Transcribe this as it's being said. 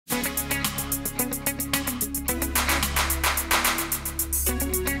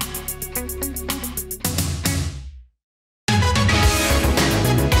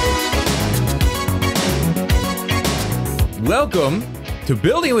Welcome to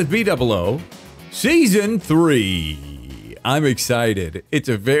Building with BdoubleO, Season 3. I'm excited. It's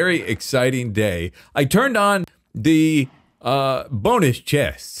a very exciting day. I turned on the bonus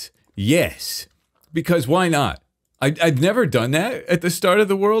chests. Yes, because why not? I've never done that at the start of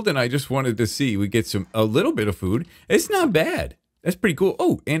the world, and I just wanted to see. We get a little bit of food. It's not bad. That's pretty cool.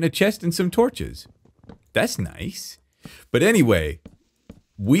 Oh, and a chest and some torches. That's nice. But anyway,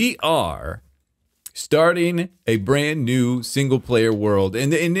 we are starting a brand new single-player world.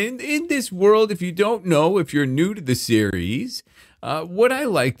 And in this world, if you don't know, if you're new to the series, what I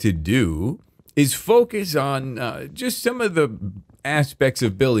like to do is focus on just some of the aspects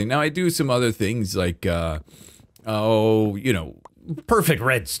of building. Now, I do some other things like, perfect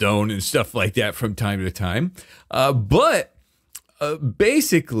redstone and stuff like that from time to time. But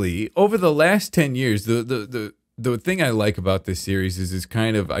basically, over the last 10 years, the thing I like about this series is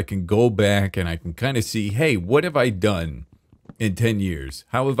kind of I can go back and I can kind of see, hey, what have I done in 10 years?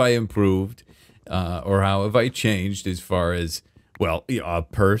 How have I improved or how have I changed as far as, well, a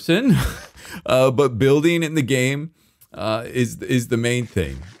person, but building in the game is the main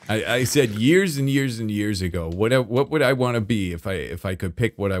thing. I said years and years and years ago, what would I want to be if I could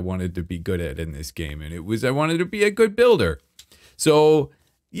pick what I wanted to be good at in this game? And it was I wanted to be a good builder. So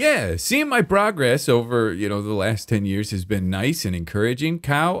yeah, seeing my progress over, the last 10 years has been nice and encouraging.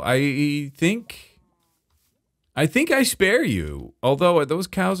 Cow, I think I spare you. Although those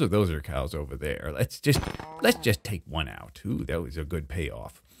are cows over there. Let's just take one out. Ooh, that was a good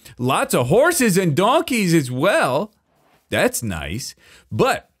payoff. Lots of horses and donkeys as well. That's nice.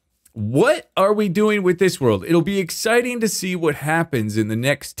 But what are we doing with this world? It'll be exciting to see what happens in the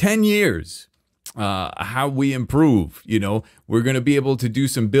next 10 years. How we improve, we're going to be able to do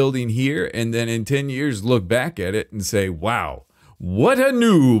some building here and then in 10 years look back at it and say, wow, what a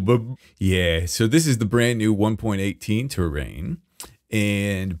noob. Yeah, so this is the brand new 1.18 terrain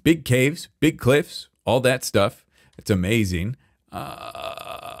and big caves, big cliffs, all that stuff. It's amazing.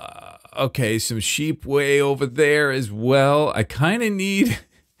 Okay, some sheep way over there as well. I kind of need,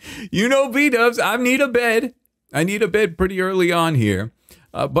 B-dubs, I need a bed. I need a bed pretty early on here.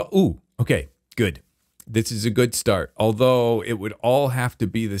 Okay. Good. This is a good start. Although it would all have to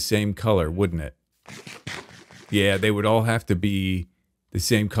be the same color, wouldn't it? Yeah, they would all have to be the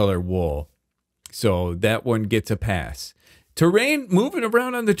same color wool. So that one gets a pass. Terrain, moving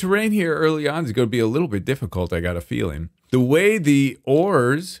around on the terrain here early on is going to be a little bit difficult, I got a feeling. The way the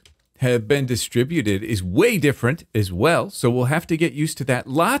ores have been distributed is way different as well. So we'll have to get used to that.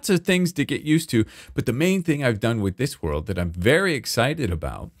 Lots of things to get used to. But the main thing I've done with this world that I'm very excited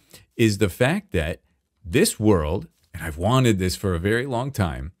about is the fact that this world, and I've wanted this for a very long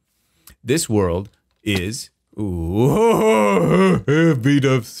time, this world is, beat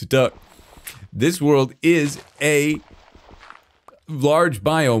up stuck. This world is a large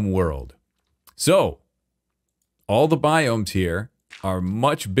biome world. So all the biomes here are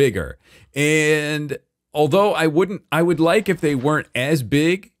much bigger. And although I would like if they weren't as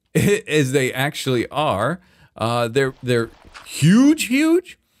big as they actually are, they're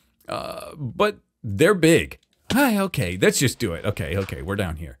huge. But they're big. Hi, okay, let's just do it. Okay, we're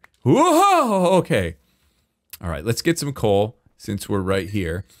down here. Whoa, okay. All right, let's get some coal since we're right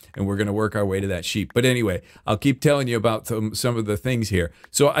here, and we're going to work our way to that sheep. But anyway, I'll keep telling you about some of the things here.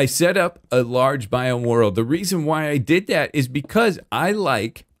 So I set up a large biome world. The reason why I did that is because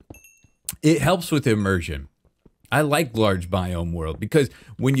it helps with immersion. I like large biome world because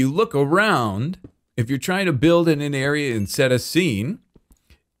when you look around, if you're trying to build in an area and set a scene,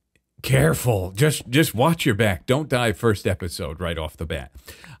 careful, just watch your back. Don't die first episode right off the bat.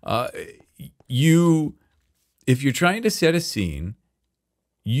 If you're trying to set a scene,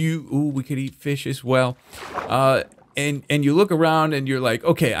 we could eat fish as well. And you look around and you're like,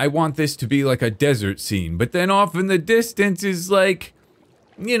 okay, I want this to be like a desert scene. But then off in the distance is like,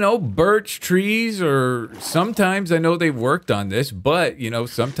 birch trees, or sometimes I know they've worked on this, but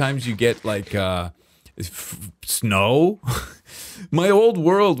sometimes you get like snow. My old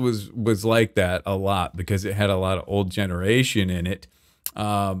world was like that a lot because it had a lot of old generation in it.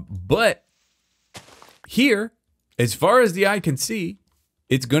 But here, as far as the eye can see,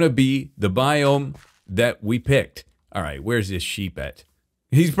 it's going to be the biome that we picked. All right, where's this sheep at?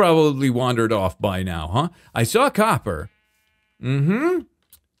 He's probably wandered off by now, huh? I saw copper.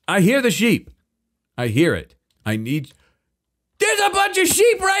 I hear the sheep. I hear it. There's a bunch of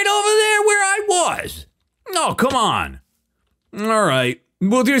sheep right over there where I was. Oh, come on. All right,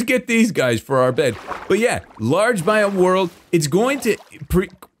 we'll just get these guys for our bed. But yeah, large biome world, it's going to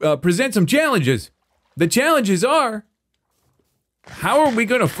present some challenges. The challenges are, how are we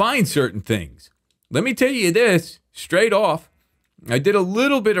going to find certain things? Let me tell you this, straight off. I did a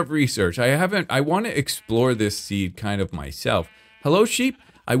little bit of research. I want to explore this seed kind of myself. Hello, sheep.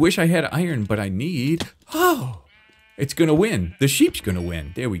 I wish I had iron, but I need... Oh, it's going to win. The sheep's going to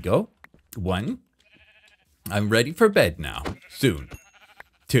win. There we go. 1. I'm ready for bed now. Soon.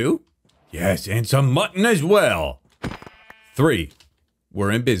 2. Yes, and some mutton as well. 3.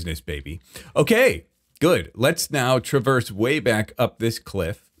 We're in business, baby. Okay, good. Let's now traverse way back up this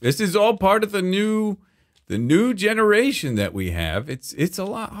cliff. This is all part of the new generation that we have. It's a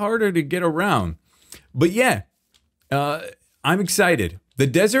lot harder to get around. But yeah, I'm excited. The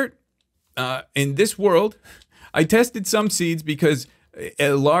desert, in this world, I tested some seeds because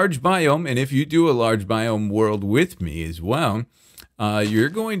a large biome, and if you do a large biome world with me as well, you're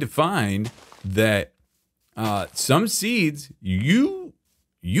going to find that some seeds, you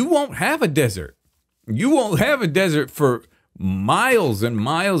won't have a desert. You won't have a desert for miles and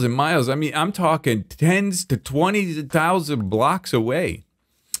miles and miles. I mean, I'm talking tens to 20,000 blocks away.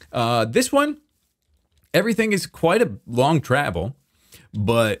 This one, everything is quite a long travel,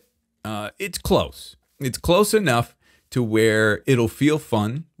 but it's close. It's close enough to where it'll feel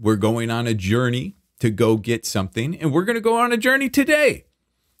fun. We're going on a journey to go get something, and we're going to go on a journey today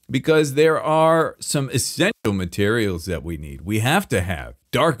because there are some essential materials that we need. We have to have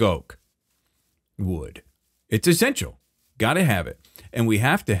dark oak wood. It's essential. Got to have it. And we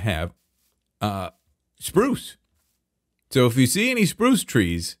have to have spruce. So if you see any spruce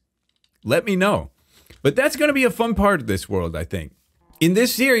trees, let me know. But that's going to be a fun part of this world, I think. In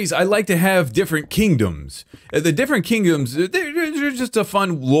this series, I like to have different kingdoms. The different kingdoms, they're just a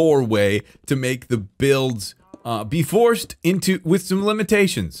fun lore way to make the builds be forced into with some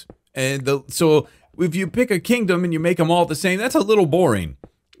limitations. And so if you pick a kingdom and you make them all the same, that's a little boring.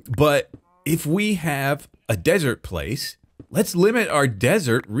 But if we have a desert place, let's limit our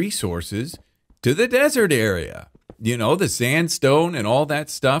desert resources to the desert area. You know, the sandstone and all that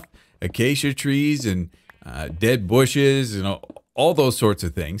stuff, acacia trees and dead bushes and all those sorts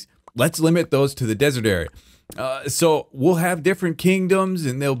of things. Let's limit those to the desert area. So we'll have different kingdoms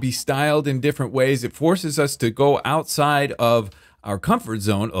and they'll be styled in different ways. It forces us to go outside of our comfort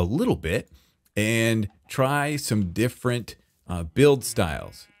zone a little bit and try some different build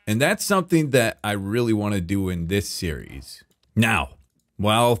styles. And that's something that I really want to do in this series. Now,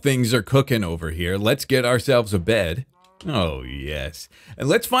 while things are cooking over here, let's get ourselves a bed. Oh, yes. And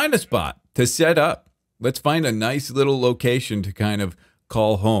let's find a spot to set up. Let's find a nice little location to kind of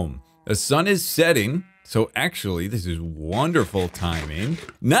call home. The sun is setting, so actually this is wonderful timing.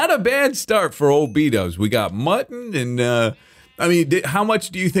 Not a bad start for old BdoubleO. We got mutton and, I mean, how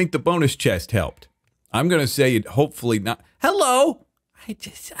much do you think the bonus chest helped? I'm going to say it hopefully not. Hello!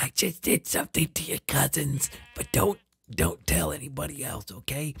 I just did something to your cousins, but don't tell anybody else,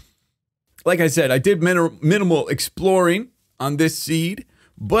 okay? Like I said, I did minimal exploring on this seed,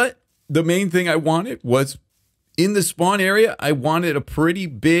 but the main thing I wanted was in the spawn area, I wanted a pretty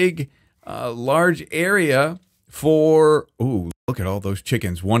big, large area for, ooh, look at all those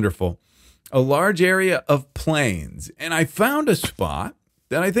chickens, wonderful. A large area of plains. And I found a spot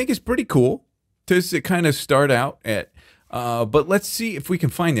that I think is pretty cool to kind of start out at. But let's see if we can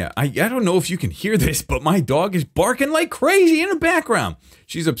find that. I don't know if you can hear this, but my dog is barking like crazy in the background.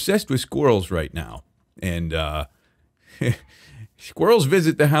 She's obsessed with squirrels right now. And squirrels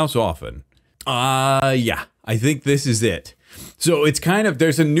visit the house often. Yeah, I think this is it. So it's kind of,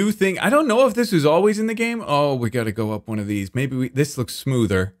 there's a new thing. I don't know if this is always in the game. Oh, we got to go up one of these. Maybe this looks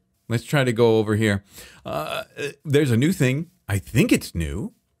smoother. Let's try to go over here. There's a new thing. I think it's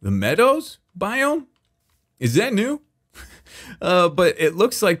new. The meadows biome. Is that new? But it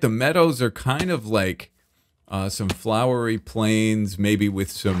looks like the meadows are kind of like some flowery plains, maybe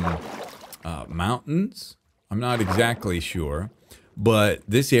with some mountains. I'm not exactly sure, but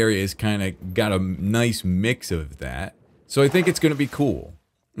this area is kind of got a nice mix of that. So I think it's going to be cool.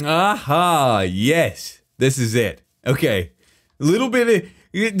 Aha, yes, this is it. Okay, a little bit of,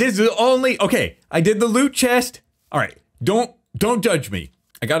 this is only, okay, I did the loot chest. All right, don't judge me.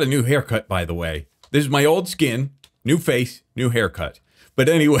 I got a new haircut, by the way. This is my old skin. New face, new haircut. But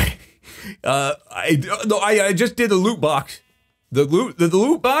anyway, I just did the loot box. The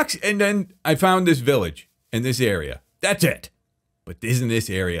loot box, and then I found this village in this area. That's it. But isn't this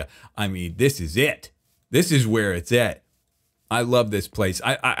area, I mean, this is it. This is where it's at. I love this place.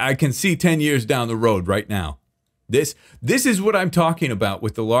 I can see 10 years down the road right now. This is what I'm talking about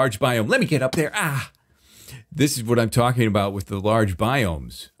with the large biome. Let me get up there. This is what I'm talking about with the large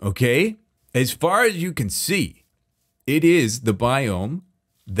biomes, okay? As far as you can see, it is the biome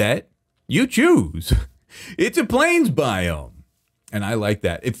that you choose. It's a plains biome. And I like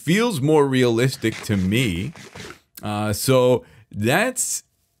that. It feels more realistic to me So that's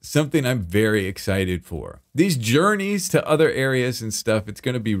something I'm very excited for. These journeys to other areas and stuff, it's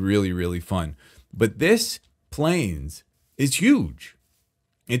going to be really, really fun. But this plains is huge.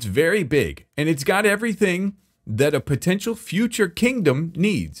 It's very big, and it's got everything that a potential future kingdom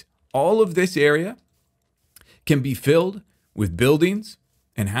needs. All of this area can be filled with buildings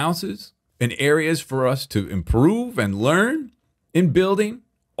and houses and areas for us to improve and learn in building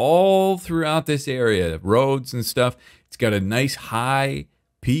all throughout this area, roads and stuff. It's got a nice high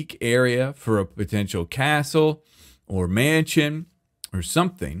peak area for a potential castle or mansion or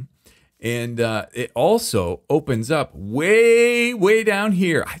something. And it also opens up way, way down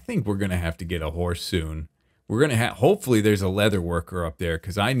here. I think we're going to have to get a horse soon. We're going to have, hopefully there's a leather worker up there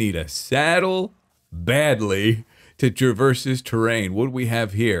because I need a saddle badly to traverse this terrain. What do we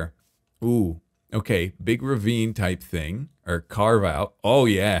have here? Ooh, okay, big ravine type thing or carve out. Oh,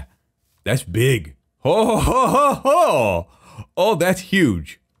 yeah, that's big. Oh, ho, ho, ho. Oh, that's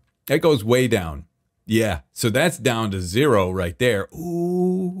huge. That goes way down. Yeah, so that's down to 0 right there.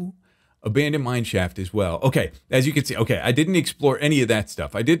 Ooh. Abandoned mine shaft as well. Okay, as you can see, okay, I didn't explore any of that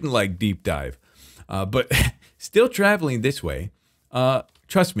stuff. I didn't like deep dive, but still traveling this way.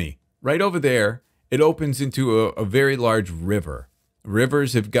 Trust me, right over there, it opens into a very large river.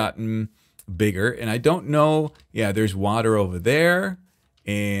 Rivers have gotten bigger, and I don't know. Yeah, there's water over there,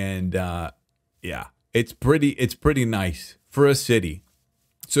 and yeah, it's pretty nice for a city.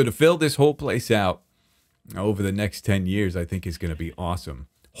 So to fill this whole place out over the next 10 years, I think is going to be awesome.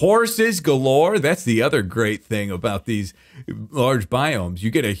 Horses galore. That's the other great thing about these large biomes.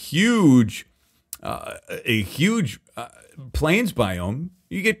 You get a huge plains biome.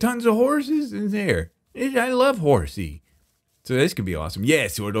 You get tons of horses in there. I love horsey. So this could be awesome. Yeah,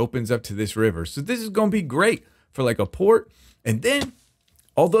 so it opens up to this river. So this is going to be great for like a port. And then,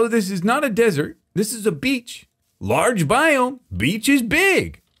 although this is not a desert, this is a beach. Large biome. Beach is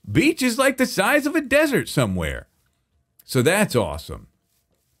big. Beach is like the size of a desert somewhere. So that's awesome.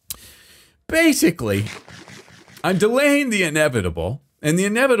 Basically, I'm delaying the inevitable, and the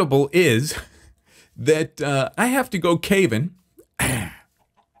inevitable is that I have to go caving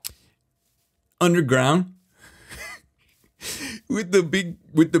underground with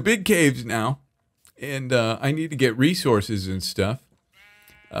the big caves now, and I need to get resources and stuff.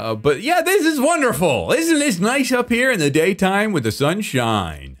 But yeah, this is wonderful. Isn't this nice up here in the daytime with the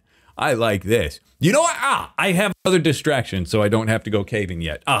sunshine? I like this. You know what? I have other distractions, so I don't have to go caving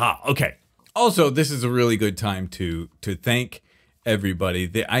yet. Okay. Also, this is a really good time to thank everybody.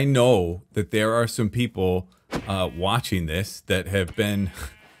 I know that there are some people watching this that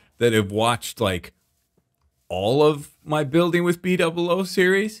have watched like all of my Building with BdoubleO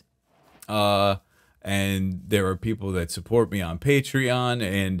series. And there are people that support me on Patreon,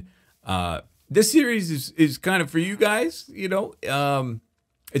 and this series is kind of for you guys, you know.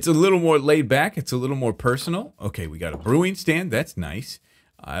 It's a little more laid back. It's a little more personal. Okay, we got a brewing stand. That's nice.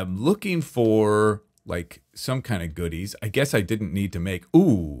 I'm looking for like some kind of goodies. I guess I didn't need to make.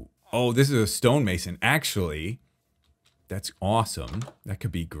 Ooh, oh, this is a stonemason. Actually, that's awesome. That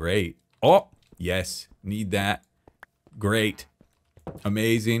could be great. Oh, yes, need that. Great,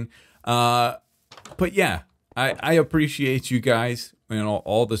 amazing. But yeah, I appreciate you guys. You know,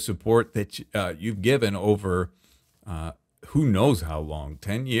 all the support that you've given over who knows how long,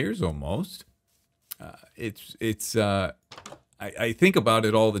 10 years almost. I think about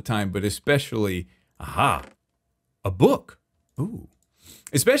it all the time, but especially, a book. Ooh.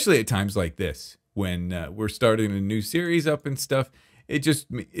 Especially at times like this, when we're starting a new series up and stuff, it just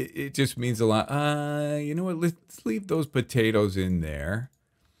means a lot. You know what, let's leave those potatoes in there,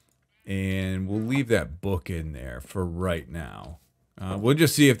 and we'll leave that book in there for right now. We'll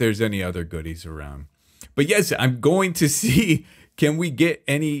just see if there's any other goodies around. But yes, I'm going to see, can we get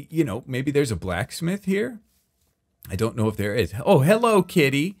any, you know, maybe there's a blacksmith here? I don't know if there is. Oh, hello,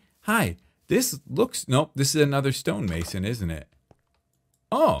 kitty. Hi. This looks, nope, this is another stonemason, isn't it?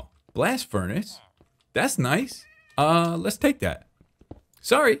 Oh, blast furnace. That's nice. Let's take that.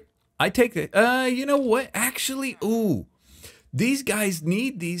 Sorry, I take that. You know what? Actually, ooh, these guys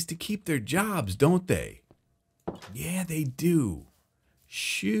need these to keep their jobs, don't they? Yeah, they do.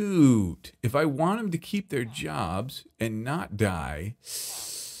 Shoot. If I want them to keep their jobs and not die,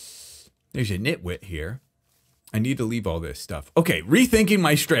 there's a nitwit here. I need to leave all this stuff. Okay, rethinking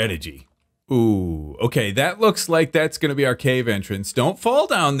my strategy. Ooh, okay, that looks like that's going to be our cave entrance. Don't fall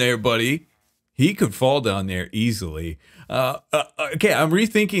down there, buddy. He could fall down there easily. Okay, I'm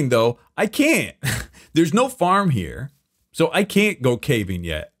rethinking, though. I can't. There's no farm here, so I can't go caving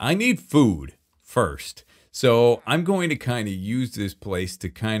yet. I need food first. So I'm going to kind of use this place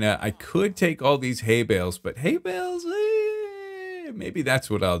to I could take all these hay bales, but hay bales, maybe that's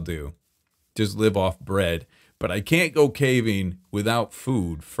what I'll do. Just live off bread. But I can't go caving without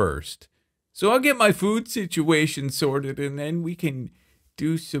food first. So I'll get my food situation sorted, and then we can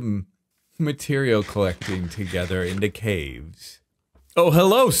do some material collecting together in the caves. Oh,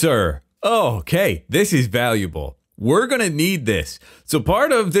 hello, sir. Oh, okay, this is valuable. We're going to need this. So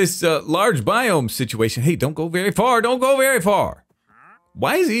part of this large biome situation, hey, don't go very far. Don't go very far.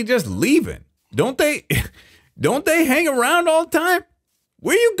 Why is he just leaving? Don't they hang around all the time?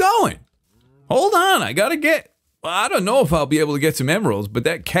 Where you going? Hold on, I got to well, I don't know if I'll be able to get some emeralds, but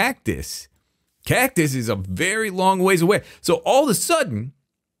that cactus is a very long ways away. So all of a sudden,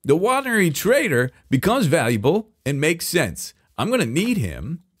 the wandering trader becomes valuable and makes sense. I'm going to need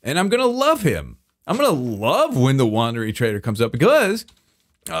him, and I'm going to love him. I'm going to love when the wandering trader comes up because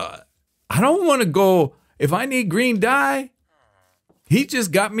I don't want to go, if I need green dye, he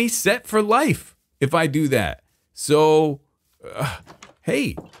just got me set for life if I do that. So,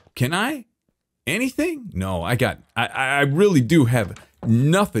 hey, can I? Anything? No, I really do have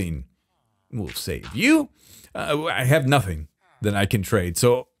nothing. We'll save you. I have nothing that I can trade.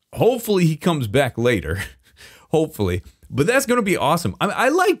 So hopefully he comes back later. Hopefully. But that's going to be awesome. I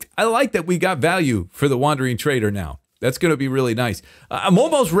like that we got value for the wandering trader now. That's going to be really nice. I'm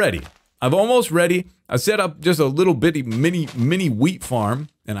almost ready. I'm almost ready. I set up just a little bitty mini wheat farm,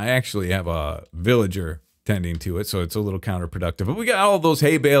 and I actually have a villager tending to it, so it's a little counterproductive. But we got all those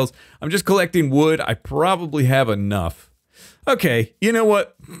hay bales. I'm just collecting wood. I probably have enough. Okay, you know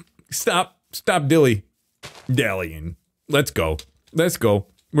what? Stop dilly-dallying. Let's go.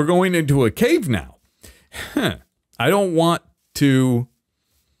 We're going into a cave now. I don't want to.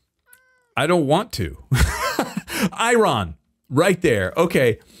 Iron, right there.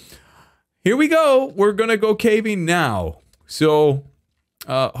 Okay, here we go. We're gonna go caving now. So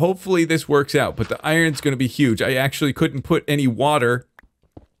hopefully this works out, but the iron's gonna be huge. I actually couldn't put any water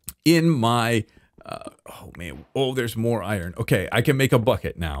in my, oh man, oh, there's more iron. Okay, I can make a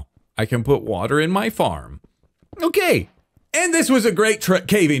bucket now. I can put water in my farm. Okay, and this was a great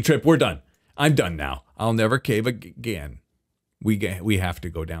caving trip. We're done. I'm done now. I'll never cave again. We have to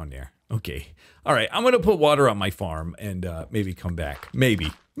go down there. Okay. All right. I'm going to put water on my farm and maybe come back.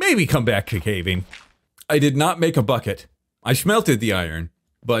 Maybe come back to caving. I did not make a bucket. I smelted the iron,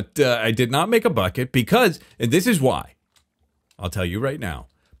 but I did not make a bucket because, and this is why. I'll tell you right now.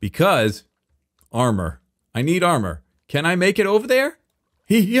 Because armor. I need armor. Can I make it over there?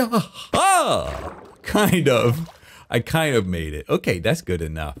 Yeah. Kind of. I kind of made it. Okay, that's good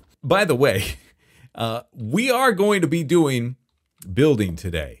enough. By the way, we are going to be doing building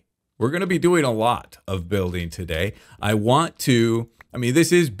today. We're going to be doing a lot of building today.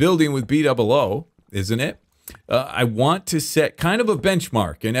 This is building with BdoubleO, isn't it? I want to set kind of a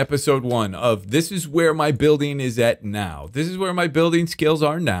benchmark in episode 1 of this is where my building is at now. This is where my building skills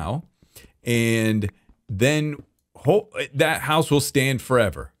are now. And then that house will stand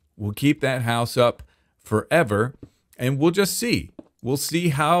forever. We'll keep that house up forever, and we'll just see. We'll see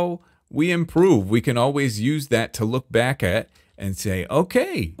how we improve. We can always use that to look back at and say,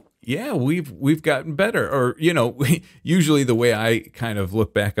 okay, yeah, we've gotten better. Or, usually the way I kind of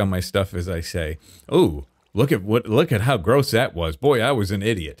look back on my stuff is I say, oh, look at how gross that was. Boy, I was an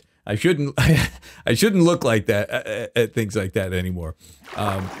idiot. I shouldn't look like that at things like that anymore.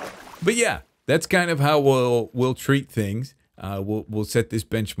 But yeah, that's kind of how we'll treat things. We'll set this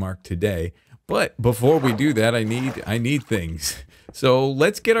benchmark today. But before we do that, I need things. So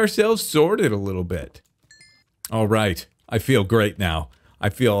let's get ourselves sorted a little bit. All right, I feel great now. I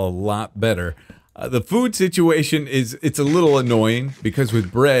feel a lot better. The food situation it's a little annoying because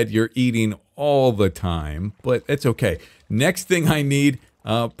with bread, you're eating all the time, but it's okay. Next thing I need,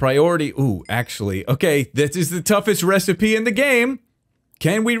 priority. Ooh, actually, okay, this is the toughest recipe in the game.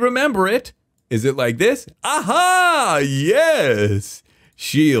 Can we remember it? Is it like this? Aha! Yes!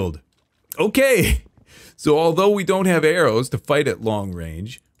 Shield. Okay. So although we don't have arrows to fight at long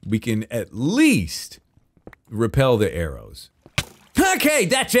range, we can at least repel the arrows. Okay,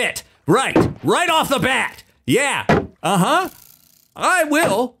 that's it. Right off the bat. Yeah. I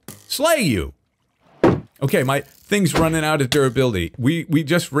will slay you. Okay, my thing's running out of durability. We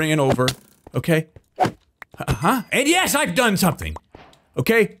just ran over. Okay. And yes, I've done something.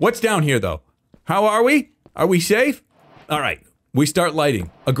 Okay, what's down here though? How are we? Are we safe? All right, we start lighting.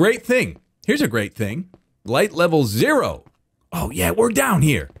 A great thing. Here's a great thing. Light level 0. Oh yeah, we're down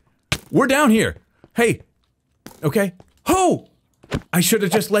here. We're down here. Hey. Okay. Oh! I should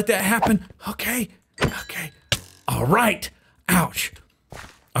have just let that happen. Okay. Okay. All right. Ouch.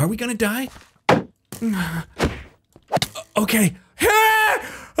 Are we gonna die? Okay.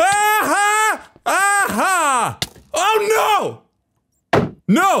 Oh no!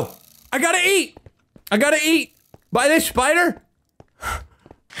 No! I gotta eat! I gotta eat! By this spider?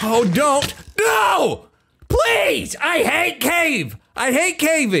 Oh, don't! No! Please! I hate cave! I hate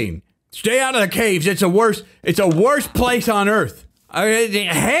caving! Stay out of the caves. It's a worst place on earth. I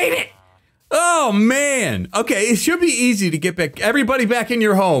hate it! Oh, man! Okay, it should be easy to get back. Everybody back in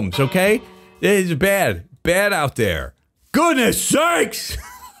your homes, okay? It is bad. Bad out there. Goodness sakes!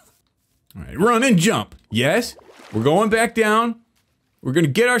 All right, run and jump. Yes, we're going back down. We're gonna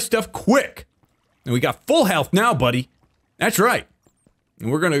get our stuff quick. And we got full health now, buddy. That's right. And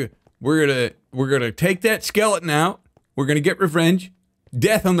we're gonna take that skeleton out. We're gonna get revenge.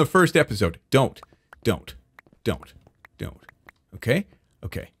 Death on the first episode. Don't. Okay?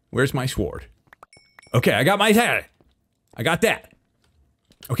 Okay. Where's my sword? Okay, I got my hat. I got that.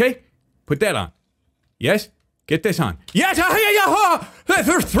 Okay? Put that on. Yes? Get this on. Yes!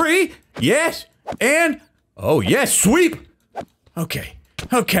 There's 3. Yes. And oh yes, sweep. Okay.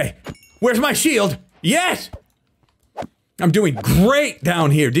 Okay. Where's my shield? Yes! I'm doing great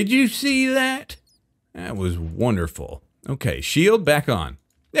down here. Did you see that? That was wonderful. Okay, shield back on.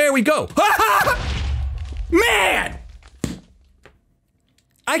 There we go. Man!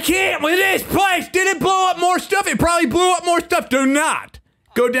 I can't with this place. Did it blow up more stuff? It probably blew up more stuff. Do not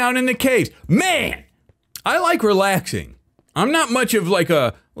go down in the caves. Man! I like relaxing. I'm not much of like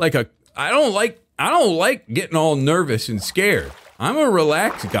a I don't like getting all nervous and scared. I'm a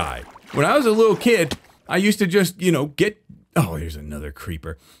relaxed guy. When I was a little kid, I used to just, get, oh, here's another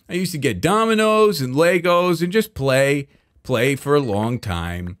creeper. I used to get dominoes and Legos and just play for a long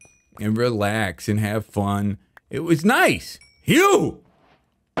time and relax and have fun. It was nice. You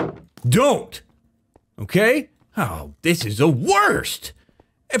don't. Okay? Oh, this is the worst.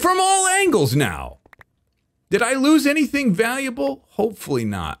 From all angles now. Did I lose anything valuable? Hopefully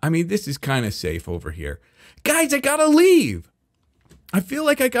not. I mean, this is kind of safe over here. Guys, I gotta leave. I feel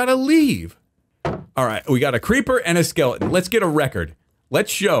like I gotta leave. All right, we got a creeper and a skeleton. Let's get a record.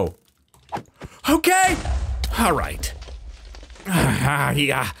 Let's show. Okay. All right.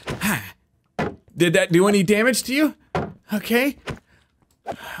 Yeah. Did that do any damage to you? Okay.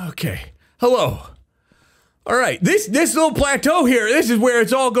 Okay. Hello. All right, this little plateau here, this is where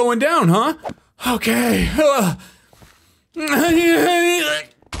it's all going down, huh? Okay.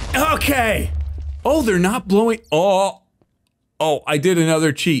 Okay. Oh, they're not blowing. Oh, I did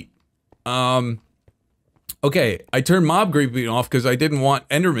another cheat. Okay, I turned mob creeping off because I didn't want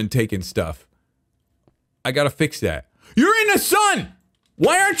Enderman taking stuff. I gotta fix that. You're in the sun!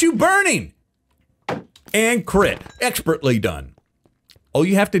 Why aren't you burning? And crit. Expertly done. All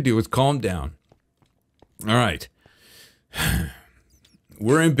you have to do is calm down. All right.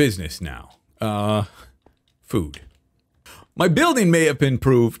 We're in business now. Food. My building may have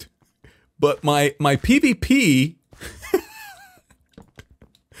improved, but my PvP,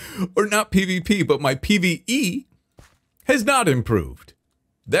 or not PvP, but my PvE has not improved.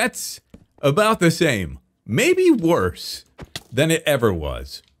 That's about the same, maybe worse than it ever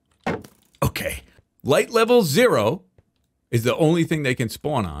was. Okay, light level 0 is the only thing they can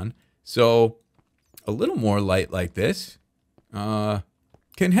spawn on, so a little more light like this can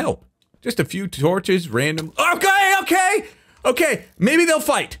help. Just a few torches, random. Okay, maybe they'll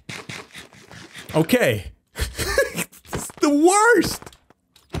fight. Okay. It's the worst.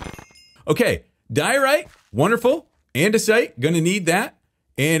 Okay, diorite, wonderful. Andesite, gonna need that.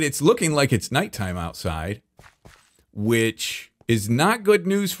 And it's looking like it's nighttime outside, which is not good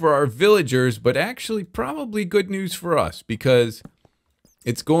news for our villagers, but actually probably good news for us because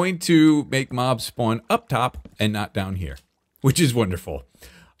it's going to make mobs spawn up top and not down here, which is wonderful.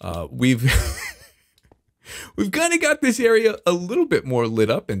 We've kind of got this area a little bit more lit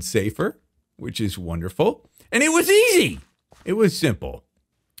up and safer, which is wonderful. And it was easy. It was simple.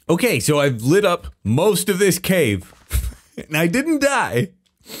 Okay, so I've lit up most of this cave and I didn't die,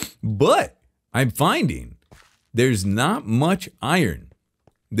 but I'm finding there's not much iron.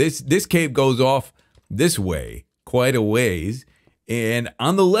 This cave goes off this way quite a ways. And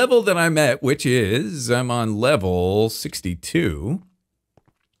on the level that I'm at, which is, I'm on level 62,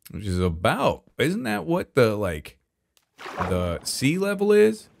 which is about, isn't that what the sea level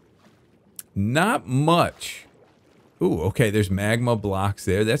is? Not much. Ooh, okay, there's magma blocks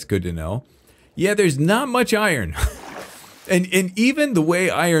there. That's good to know. Yeah, there's not much iron. and even the way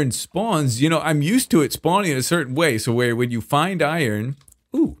iron spawns, I'm used to it spawning a certain way. So when you find iron,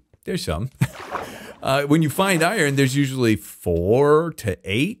 ooh, there's some. When you find iron, there's usually 4 to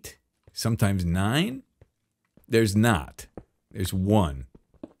 8, sometimes 9. There's not. There's 1.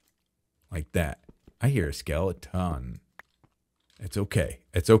 Like that. I hear a skeleton. It's okay.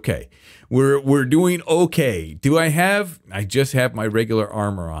 It's okay. We're doing okay. I just have my regular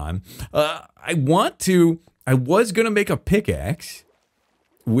armor on. I was going to make a pickaxe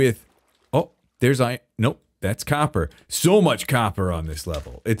with, nope, that's copper. So much copper on this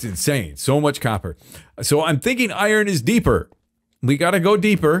level. It's insane. So much copper. So I'm thinking iron is deeper. We got to go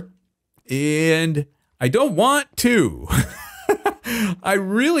deeper. And I don't want to. I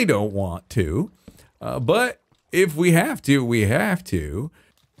really don't want to. But if we have to, we have to.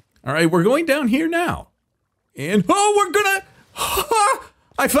 All right, we're going down here now. And,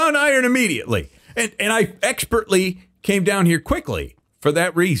 I found iron immediately. And I expertly came down here quickly for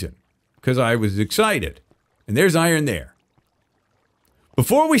that reason. Because I was excited. And there's iron there.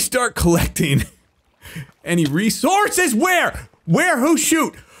 Before we start collecting any resources, where? Who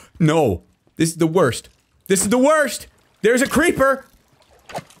shoot? No, this is the worst. This is the worst. There's a creeper.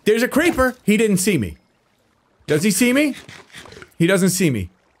 There's a creeper. He didn't see me. Does he see me? He doesn't see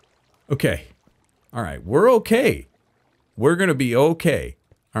me. Okay. All right, we're okay. We're gonna be okay.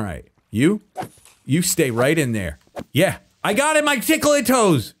 All right, you stay right in there. Yeah, I got it, my tickly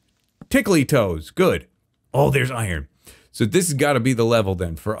toes. Tickly toes, good. Oh, there's iron. So this has got to be the level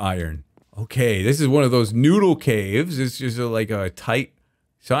then for iron. Okay, this is one of those noodle caves. It's just like a tight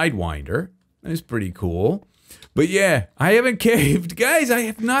sidewinder. That's pretty cool. But yeah, I haven't caved. Guys, I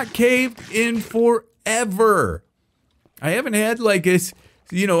have not caved in forever. I haven't had like this,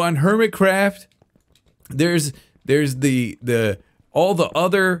 on Hermitcraft, there's all the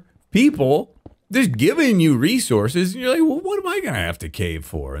other people just giving you resources, and you're like, well, what am I going to have to cave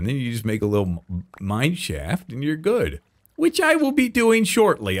for? And then you just make a little mine shaft, and you're good. Which I will be doing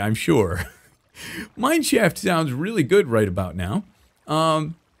shortly, I'm sure. Mine shaft sounds really good right about now.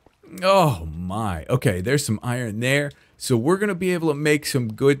 Oh my. Okay, there's some iron there. So we're going to be able to make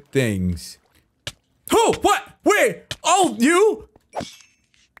some good things. Oh, what? Wait. Oh, you?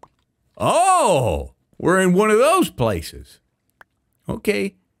 Oh, we're in one of those places.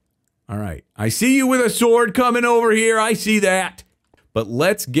 Okay. All right. I see you with a sword coming over here. I see that. But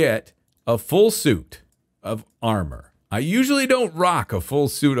let's get a full suit of armor. I usually don't rock a full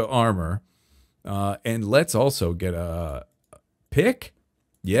suit of armor. And let's also get a pick.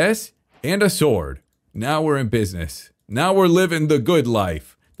 Yes. And a sword. Now we're in business. Now we're living the good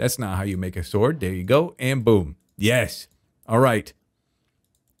life. That's not how you make a sword. There you go. And boom. Yes. All right.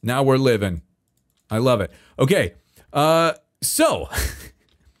 Now we're living. I love it. Okay. So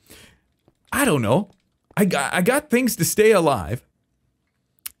I don't know. I got things to stay alive.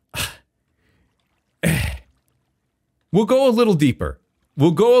 We'll go a little deeper.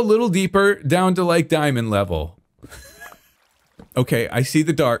 We'll go a little deeper down to like diamond level. Okay, I see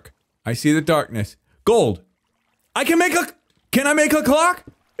the dark. I see the darkness. Gold. Can I make a clock?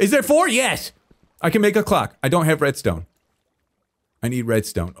 Is there 4? Yes. I can make a clock. I don't have redstone. I need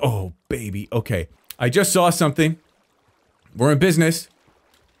redstone. Oh, baby. Okay. I just saw something. We're in business.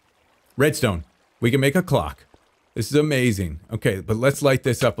 Redstone. We can make a clock. This is amazing. Okay, but let's light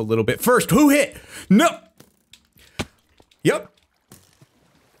this up a little bit. First, who hit? No. Yep.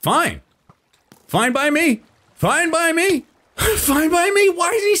 Fine. Fine by me. Fine by me. Fine by me.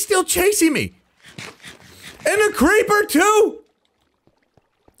 Why is he still chasing me? And a creeper too.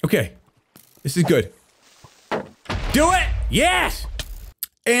 Okay. This is good. Do it. Yes.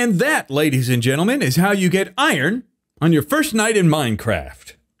 And that, ladies and gentlemen, is how you get iron on your first night in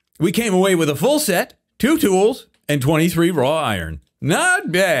Minecraft. We came away with a full set, 2 tools, and 23 raw iron.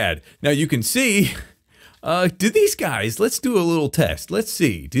 Not bad. Now you can see, do these guys, let's do a little test. Let's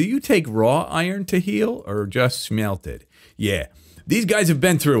see. Do you take raw iron to heal or just smelted? Yeah, these guys have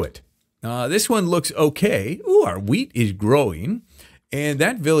been through it. This one looks okay. Ooh, our wheat is growing. And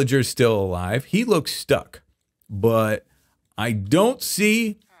that villager's still alive. He looks stuck. But I don't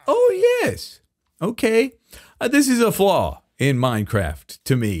see... Oh, yes. Okay. This is a flaw in Minecraft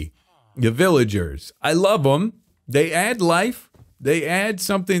to me. The villagers. I love them. They add life. They add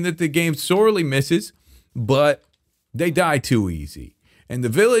something that the game sorely misses. But they die too easy. And the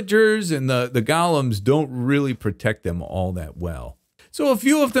villagers and the golems don't really protect them all that well. So a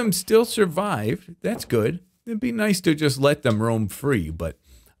few of them still survive. That's good. It'd be nice to just let them roam free, but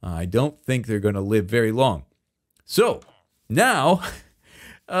I don't think they're going to live very long. So now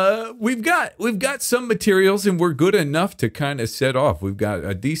we've got some materials and we're good enough to kind of set off. We've got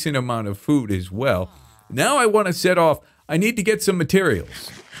a decent amount of food as well. Now I want to set off. I need to get some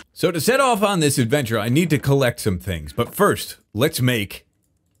materials. So to set off on this adventure, I need to collect some things. But first, let's make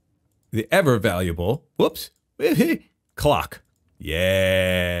the ever valuable, whoops, clock.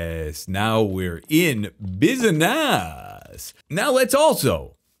 Yes, now we're in business. Now let's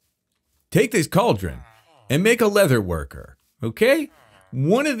also take this cauldron and make a leather worker, okay?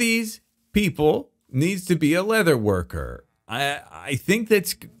 One of these people needs to be a leather worker. I think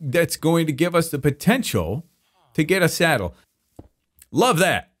that's going to give us the potential to get a saddle. Love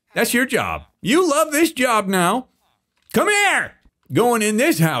that. That's your job. You love this job now. Come here. Going in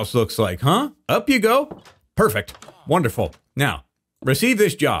this house looks like, huh? Up you go. Perfect. Wonderful. Now, receive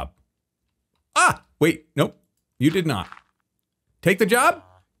this job. Ah, wait. Nope. You did not. Take the job?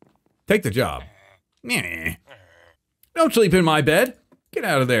 Take the job. Meh. Don't sleep in my bed. Get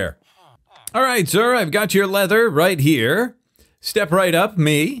out of there. All right, sir, I've got your leather right here. Step right up,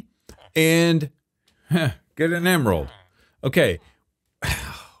 me, and get an emerald. Okay.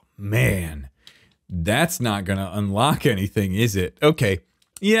 Man, that's not going to unlock anything, is it? Okay.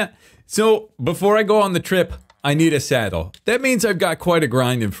 Yeah. So before I go on the trip, I need a saddle. That means I've got quite a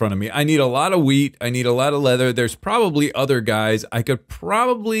grind in front of me. I need a lot of wheat. I need a lot of leather. There's probably other guys. I could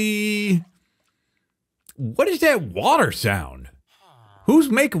probably... What is that water sound?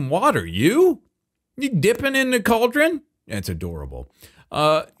 Who's making water? You? You dipping in the cauldron? That's adorable.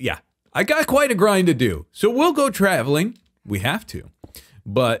 Yeah, I got quite a grind to do. So we'll go traveling. We have to.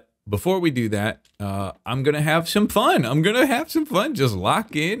 But before we do that, I'm going to have some fun. Just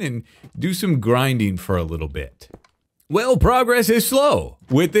lock in and do some grinding for a little bit. Well, progress is slow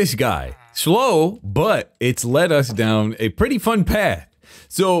with this guy. Slow, but it's led us down a pretty fun path.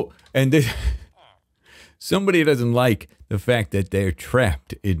 So, and this, somebody doesn't like the fact that they're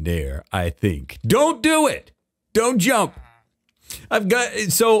trapped in there, I think. Don't do it. Don't jump.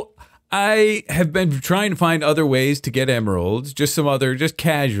 I have been trying to find other ways to get emeralds, just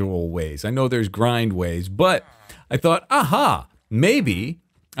casual ways. I know there's grind ways, but I thought, aha, maybe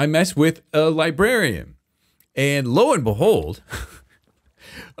I mess with a librarian. And lo and behold,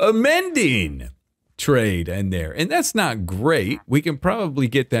 a mending trade in there. And that's not great. We can probably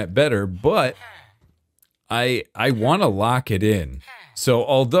get that better, but I want to lock it in. So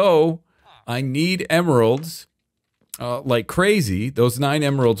although I need emeralds like crazy, those 9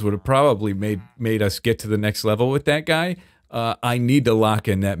 emeralds would have probably made us get to the next level with that guy. I need to lock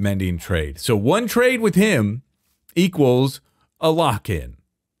in that mending trade. So 1 trade with him equals a lock-in.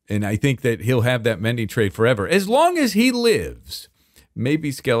 And I think that he'll have that mending trade forever. As long as he lives.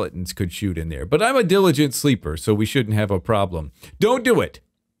 Maybe skeletons could shoot in there. But I'm a diligent sleeper, so we shouldn't have a problem. Don't do it.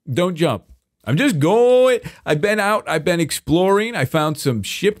 Don't jump. I'm just going. I've been out. I've been exploring. I found some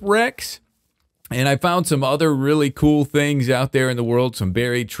shipwrecks. And I found some other really cool things out there in the world. Some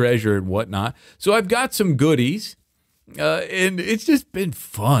buried treasure and whatnot. So I've got some goodies. And it's just been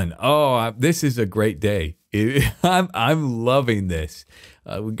fun. Oh, this is a great day. I'm loving this.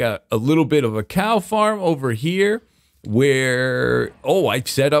 We got a little bit of a cow farm over here where, I've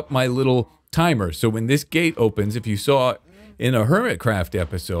set up my little timer. So when this gate opens, if you saw it in a Hermitcraft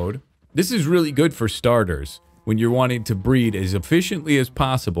episode, this is really good for starters when you're wanting to breed as efficiently as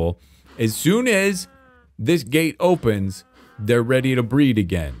possible. As soon as this gate opens, they're ready to breed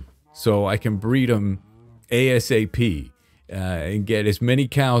again. So I can breed them ASAP and get as many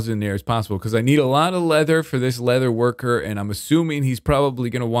cows in there as possible because I need a lot of leather for this leather worker, and I'm assuming he's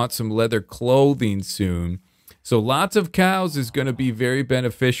probably going to want some leather clothing soon. So lots of cows is going to be very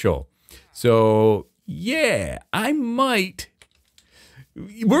beneficial. So yeah, I might.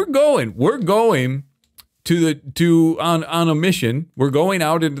 We're going on a mission. We're going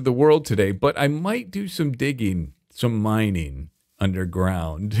out into the world today, but I might do some digging, some mining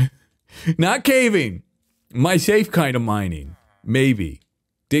underground. Not caving. My safe kind of mining. Maybe.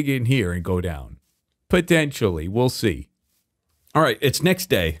 Dig in here and go down. Potentially. We'll see. All right, it's next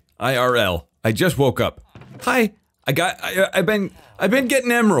day. IRL. I just woke up. Hi. I've been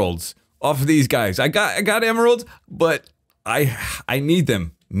getting emeralds off of these guys. I got emeralds, but I need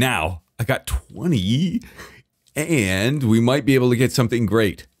them now. I got 20, and we might be able to get something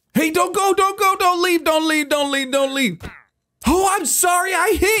great. Hey, don't go, don't leave. Oh, I'm sorry,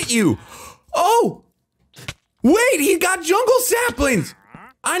 I hit you. Oh, wait, he got jungle saplings.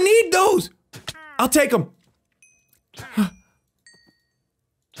 I need those. I'll take them.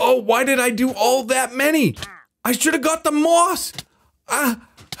 Oh, why did I do all that many? I should have got the moss.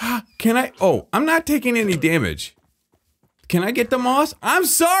 Can I? Oh, I'm not taking any damage. Can I get the moss? I'm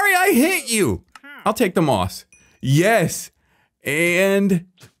sorry I hit you. I'll take the moss. Yes. And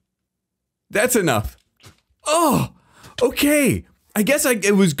that's enough. Oh, okay. I guess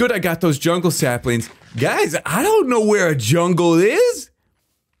it was good I got those jungle saplings. Guys, I don't know where a jungle is.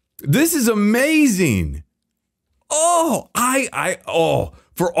 This is amazing. Oh,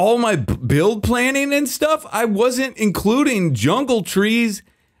 for all my build planning and stuff, I wasn't including jungle trees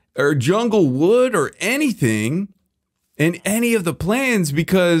or jungle wood or anything in any of the plans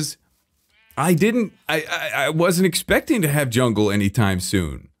because I wasn't expecting to have jungle anytime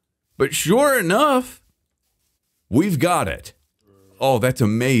soon. But sure enough, we've got it. Oh, that's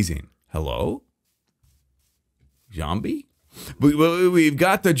amazing. Hello? Zombie? We've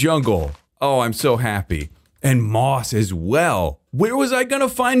got the jungle. Oh, I'm so happy. And moss as well. Where was I going to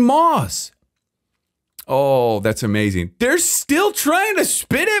find moss? Oh, that's amazing. They're still trying to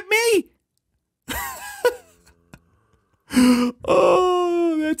spit at me?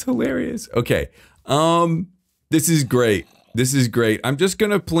 Oh, that's hilarious. Okay. This is great. This is great. I'm just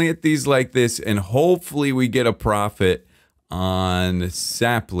going to plant these like this, and hopefully we get a profit on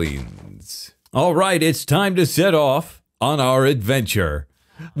saplings. All right, it's time to set off on our adventure.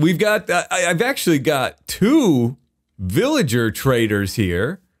 We've got, I've actually got 2 villager traders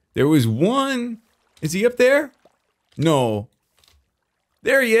here. There was one, is he up there? No.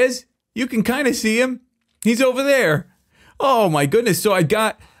 There he is. You can kind of see him. He's over there. Oh my goodness. So I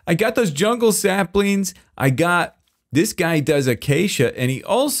got those jungle saplings. I got, this guy does acacia, and he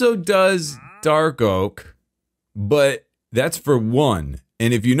also does dark oak, but that's for 1.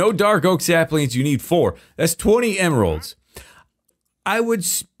 And if you know dark oak saplings, you need 4. That's 20 emeralds. I would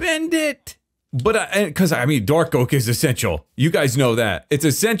spend it, but because I mean, dark oak is essential. You guys know that. It's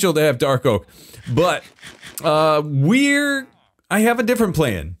essential to have dark oak. But I have a different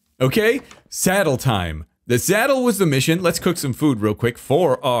plan, okay? Saddle time. The saddle was the mission. Let's cook some food real quick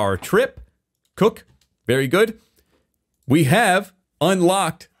for our trip. Cook. Very good. We have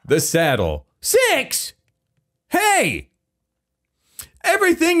unlocked the saddle. 6! Hey!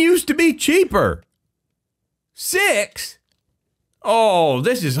 Everything used to be cheaper. 6? Oh,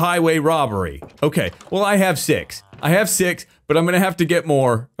 this is highway robbery. Okay, well, I have 6. I have 6, but I'm going to have to get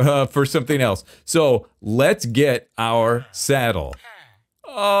more for something else. So let's get our saddle.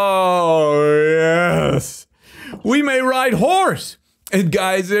 Oh, yes. We may ride horse. And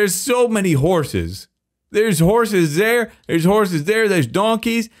guys, there's so many horses. There's horses there. There's horses there. There's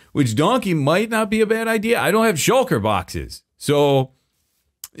donkeys, which donkey might not be a bad idea. I don't have shulker boxes. So,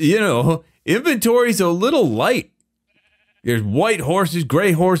 you know, inventory's a little light. There's white horses,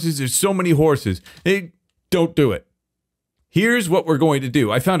 gray horses. There's so many horses. Hey, don't do it. Here's what we're going to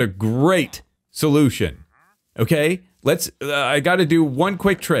do. I found a great solution. Okay? I got to do one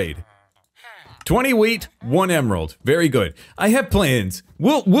quick trade. 20 wheat, 1 emerald. Very good. I have plans.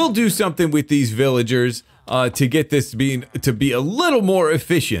 We'll do something with these villagers to get this to be a little more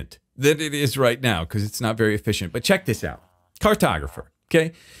efficient than it is right now, because it's not very efficient. But check this out. Cartographer.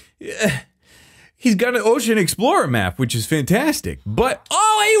 Okay? He's got an Ocean Explorer map, which is fantastic. But,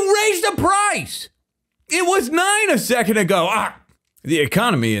 oh, he raised the price! It was 9 a second ago. The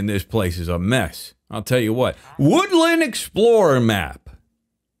economy in this place is a mess. I'll tell you what. Woodland Explorer map.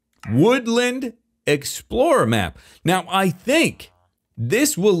 Woodland Explorer map. Now, I think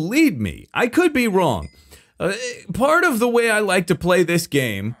this will lead me. I could be wrong. Part of the way I like to play this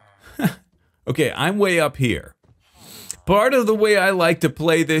game... Okay, I'm way up here. Part of the way I like to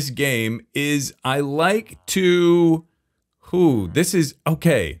play this game is I like to... this is...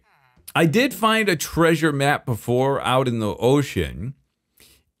 Okay. I did find a treasure map before out in the ocean,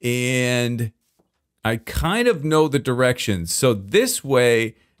 and I kind of know the directions. So this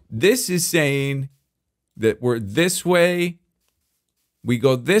way, this is saying that we're this way, we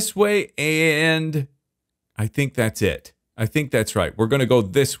go this way, and I think that's it. I think that's right. We're going to go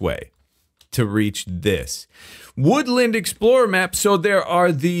this way to reach this. Woodland Explorer map. So there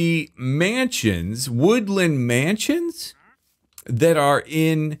are the mansions, woodland mansions, that are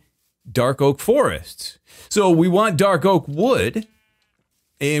in dark oak forests. So we want dark oak wood,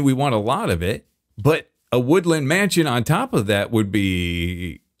 and we want a lot of it, but a woodland mansion on top of that would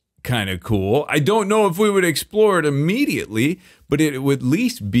be kind of cool. I don't know if we would explore it immediately, but it would at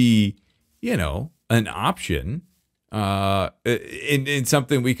least be, you know, an option in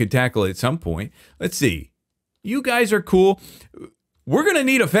something we could tackle at some point. Let's see. You guys are cool. We're going to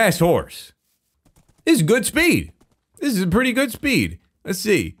need a fast horse. This is good speed. This is a pretty good speed. Let's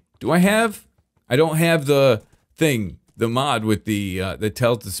see. Do I have... I don't have the thing, the mod with the that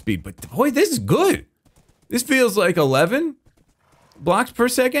tells the speed, but boy, this is good. This feels like 11 blocks per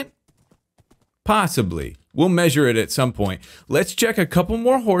second? Possibly. We'll measure it at some point. Let's check a couple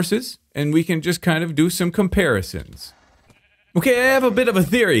more horses, and we can just kind of do some comparisons. Okay, I have a bit of a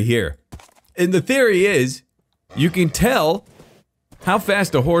theory here. And the theory is, you can tell how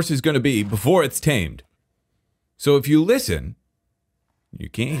fast a horse is going to be before it's tamed. So if you listen, you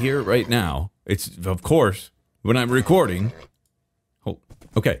can't hear it right now. It's, of course, when I'm recording.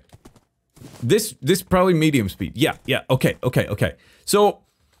 Okay. This probably medium speed. Yeah, okay. So,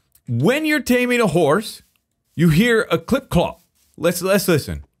 when you're taming a horse, you hear a clip-clop. Let's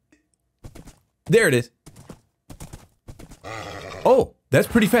listen. There it is. Oh, that's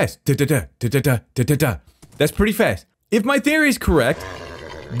pretty fast. Da-da-da. That's pretty fast. If my theory is correct,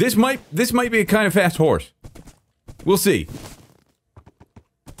 this might be a kind of fast horse. We'll see.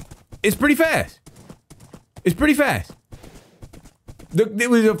 It's pretty fast. It's pretty fast. It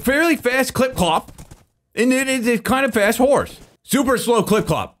was a fairly fast clip-clop, and it is a kind of fast horse. Super slow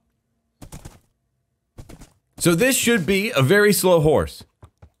clip-clop. So this should be a very slow horse.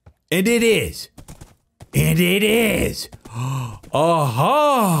 And it is. And it is.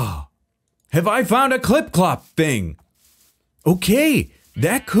 Aha! Have I found a clip-clop thing? Okay,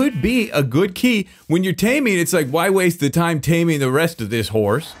 that could be a good key. When you're taming, it's like, why waste the time taming the rest of this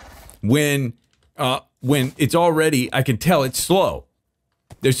horse when it's already, I can tell it's slow.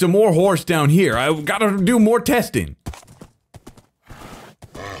 There's some more horse down here. I've got to do more testing.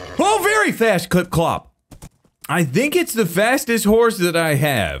 Oh, very fast clip-clop. I think it's the fastest horse that I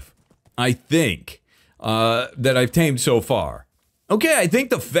have. I think. That I've tamed so far. Okay, I think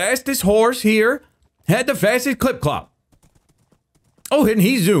the fastest horse here had the fastest clip-clop. Oh, and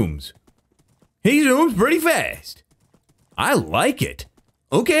he zooms. He zooms pretty fast. I like it.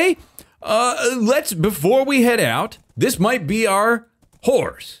 Okay, before we head out, this might be our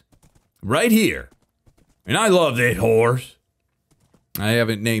horse. Right here. And I love that horse. I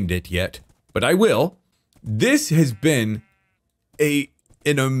haven't named it yet, but I will. This has been an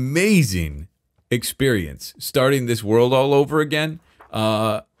amazing experience, starting this world all over again.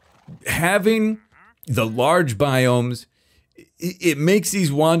 Having the large biomes, it makes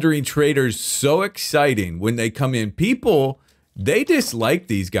these wandering traders so exciting when they come in. People, they dislike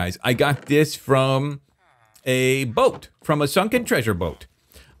these guys. I got this from a boat, from a sunken treasure boat.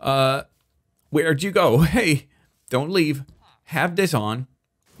 Where'd you go? Hey, don't leave. Have this on.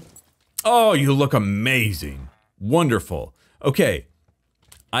 Oh, you look amazing. Wonderful. Okay,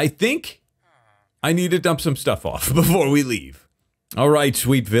 I think I need to dump some stuff off before we leave. All right,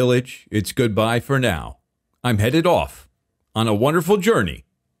 sweet village, it's goodbye for now. I'm headed off on a wonderful journey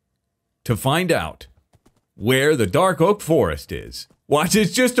to find out where the dark oak forest is. Watch,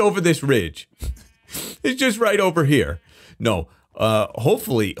 it's just over this ridge. It's just right over here. No,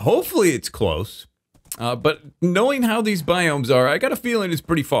 hopefully it's close. But knowing how these biomes are, I got a feeling it's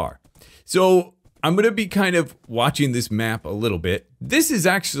pretty far. So I'm going to be kind of watching this map a little bit. This is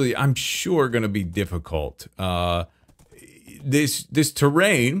actually, I'm sure, going to be difficult. This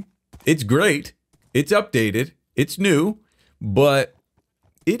terrain, it's great. It's updated. It's new. But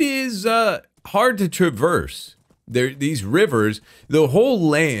it is hard to traverse. These rivers, the whole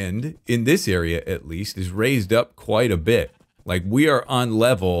land in this area, at least, is raised up quite a bit. Like, we are on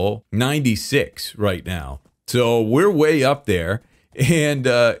level 96 right now. So we're way up there. And,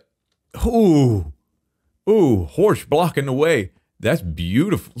 ooh, horse blocking the way. That's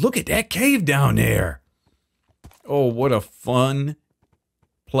beautiful. Look at that cave down there. Oh, what a fun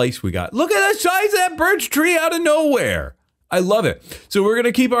place we got. Look at the size of that birch tree out of nowhere. I love it. So we're going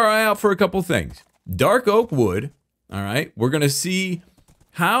to keep our eye out for a couple things. Dark oak wood. All right. We're going to see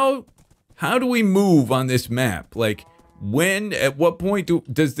how do we move on this map? Like, at what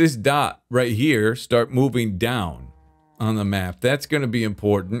point does this dot right here start moving down on the map? That's going to be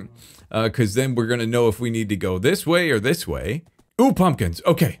important because then we're going to know if we need to go this way or this way. Ooh, pumpkins.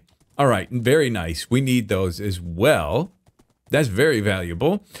 Okay. All right. Very nice. We need those as well. That's very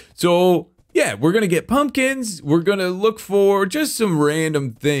valuable. So, yeah, we're going to get pumpkins. We're going to look for just some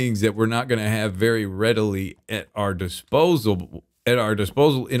random things that we're not going to have very readily at our disposal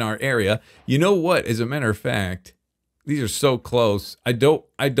in our area. You know what? As a matter of fact, these are so close. I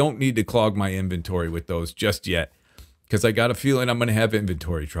don't need to clog my inventory with those just yet because I got a feeling I'm going to have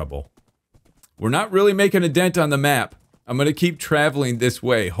inventory trouble. We're not really making a dent on the map. I'm going to keep traveling this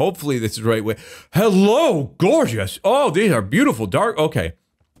way. Hopefully this is the right way. Hello, gorgeous. Oh, these are beautiful. Dark. Okay.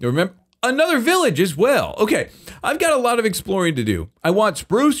 Remember, another village as well. Okay. I've got a lot of exploring to do. I want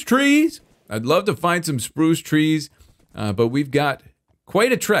spruce trees. I'd love to find some spruce trees, but we've got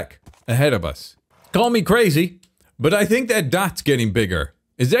quite a trek ahead of us. Call me crazy, but I think that dot's getting bigger.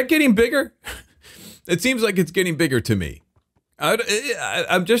 Is that getting bigger? It seems like it's getting bigger to me.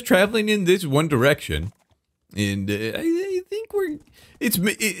 I'm just traveling in this one direction, and I think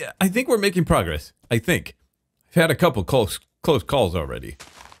we're making progress. I think I've had a couple close calls already,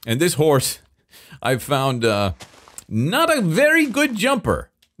 and this horse I've found not a very good jumper.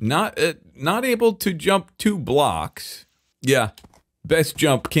 Not able to jump 2 blocks. Yeah, best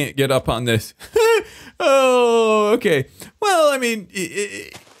jump, can't get up on this. Oh, okay. Well, I mean,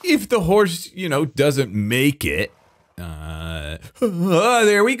 if the horse, doesn't make it,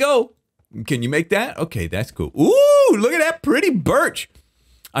 there we go. Can you make that? Okay, that's cool. Ooh, look at that pretty birch.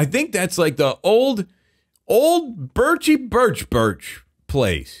 I think that's like the old Birchy Birch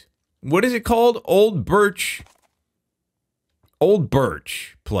place. What is it called? Old Birch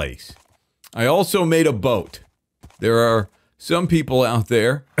place. I also made a boat. There are some people out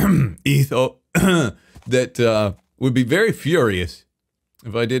there, Etho, that would be very furious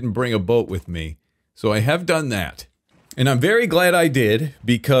if I didn't bring a boat with me. So I have done that. And I'm very glad I did,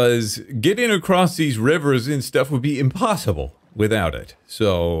 because getting across these rivers and stuff would be impossible without it.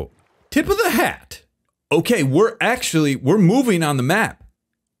 So, tip of the hat. Okay, we're moving on the map.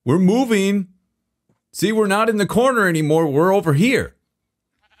 We're moving. See, we're not in the corner anymore. We're over here.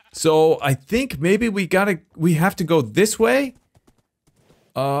 So I think maybe we have to go this way.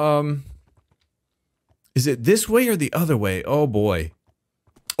 Is it this way or the other way? Oh boy.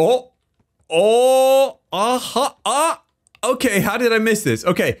 Okay, how did I miss this?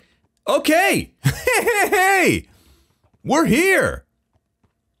 Okay. Hey, we're here.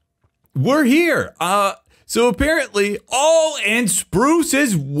 So apparently, and spruce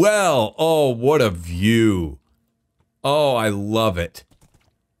as well. Oh, what a view. Oh, I love it.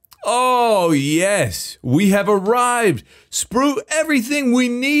 Oh, yes, we have arrived. Everything we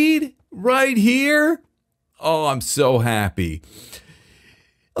need right here. Oh, I'm so happy.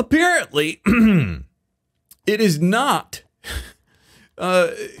 Apparently, it is not.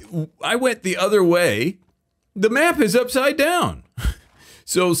 I went the other way. The map is upside down.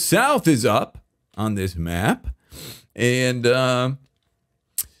 So south is up on this map. And,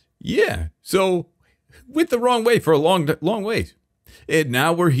 yeah, so went the wrong way for a long ways. And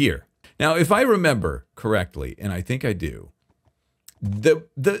now we're here. Now, if I remember correctly, and I think I do, the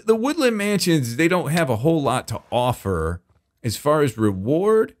Woodland Mansions, they don't have a whole lot to offer as far as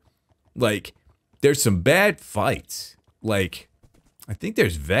reward. Like, there's some bad fights. Like, I think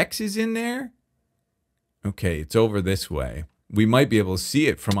there's Vexes in there. Okay, it's over this way. We might be able to see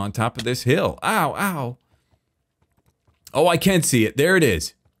it from on top of this hill. Ow, ow. Oh, I can see it. There it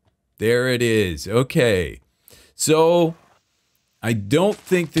is. There it is. Okay. So, I don't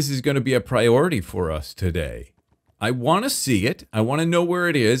think this is going to be a priority for us today. I want to see it. I want to know where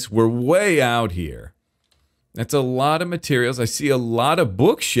it is. We're way out here. That's a lot of materials. I see a lot of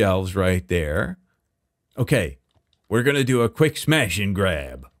bookshelves right there. Okay. We're going to do a quick smash and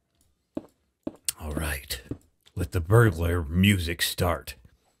grab. All right. Let the burglar music start.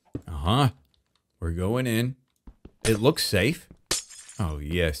 Uh-huh. We're going in. It looks safe. Oh,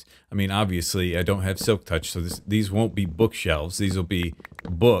 yes. I mean, obviously, I don't have Silk Touch, so these won't be bookshelves. These will be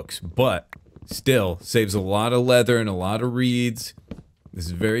books, but still saves a lot of leather and a lot of reeds. This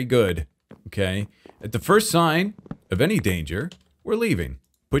is very good, okay? At the first sign of any danger, we're leaving.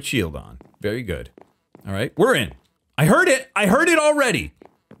 Put shield on. Very good. All right, we're in. I heard it. I heard it already.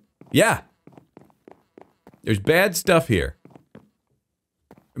 Yeah. There's bad stuff here.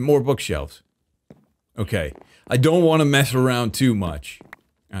 More bookshelves. Okay. I don't want to mess around too much.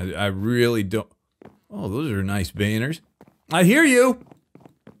 I really don't. Oh, those are nice banners. I hear you.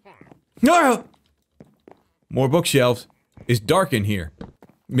 No. More bookshelves. It's dark in here.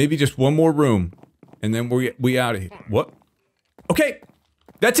 Maybe just one more room, and then we out of here. What? Okay.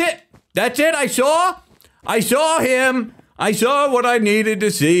 That's it. That's it. I saw him. I saw what I needed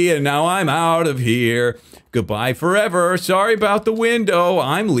to see, and now I'm out of here. Goodbye forever. Sorry about the window.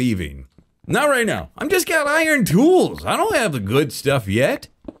 I'm leaving. Not right now. I'm just got iron tools. I don't have the good stuff yet.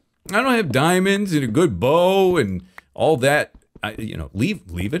 I don't have diamonds and a good bow and all that.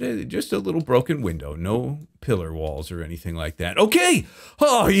 Leave it at just a little broken window. No pillar walls or anything like that. Okay.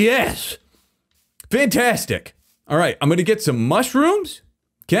 Oh, yes. Fantastic. All right. I'm going to get some mushrooms.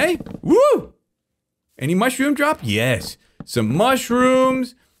 Okay. Woo. Any mushroom drop? Yes. Some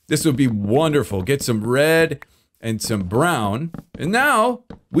mushrooms. This will be wonderful. Get some red and some brown. And now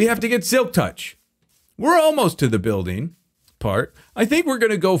we have to get Silk Touch. We're almost to the building part. I think we're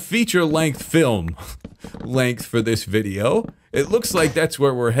going to go feature-length film length for this video. It looks like that's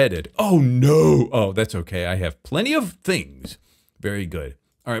where we're headed. Oh, no. Oh, that's okay. I have plenty of things. Very good.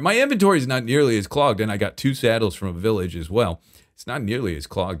 All right, my inventory is not nearly as clogged, and I got 2 saddles from a village as well. It's not nearly as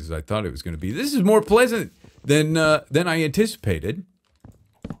clogged as I thought it was going to be. This is more pleasant than I anticipated.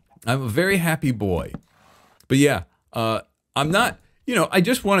 I'm a very happy boy. But yeah, I'm not, I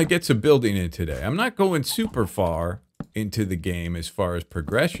just want to get some building in today. I'm not going super far into the game as far as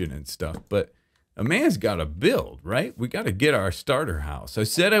progression and stuff, but a man's got to build, right? We got to get our starter house. I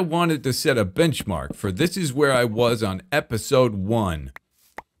said I wanted to set a benchmark for this is where I was on episode 1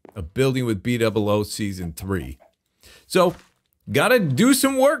 of Building with BdoubleO season 3. So, got to do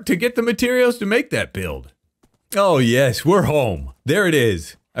some work to get the materials to make that build. Oh yes, we're home. There it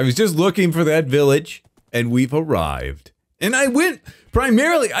is. I was just looking for that village, and we've arrived. And I went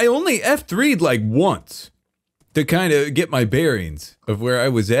primarily, I only F3'd like once to kind of get my bearings of where I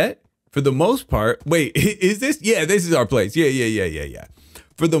was at. For the most part, wait, is this? Yeah, this is our place. Yeah.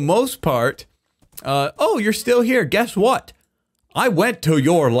 For the most part, oh, you're still here. Guess what? I went to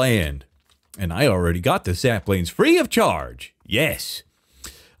your land and I already got the saplings free of charge. Yes.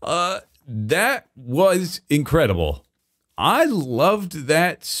 That was incredible. I loved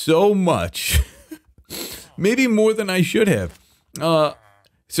that so much. Maybe more than I should have.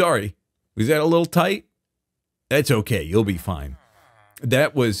 Sorry. Was that a little tight? That's okay. You'll be fine.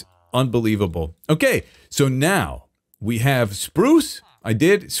 That was unbelievable. Okay, so now we have spruce. I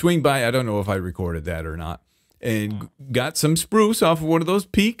did swing by. I don't know if I recorded that or not. And got some spruce off of one of those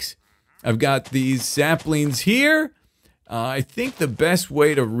peaks. I've got these saplings here. I think the best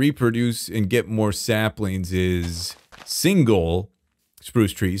way to reproduce and get more saplings is single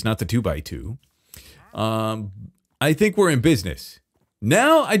spruce trees, not the 2x2. I think we're in business.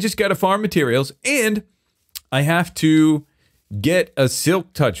 Now I just got to farm materials and I have to get a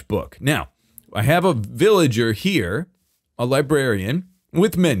Silk Touch book. Now, I have a villager here, a librarian,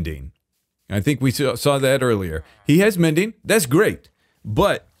 with mending. I think we saw that earlier. He has mending. That's great.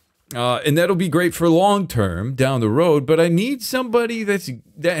 But, and that'll be great for long term down the road, but I need somebody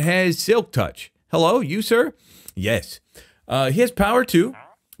that has Silk Touch. Hello, you, sir? Yes. He has power 2,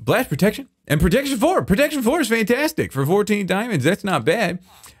 blast protection, and protection 4. Protection 4 is fantastic. For 14 diamonds, that's not bad.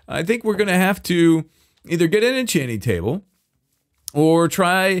 I think we're going to have to either get an enchanting table or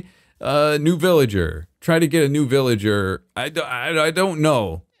try a new villager. Try to get a new villager. I don't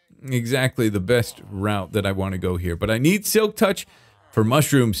know exactly the best route that I want to go here, but I need Silk Touch for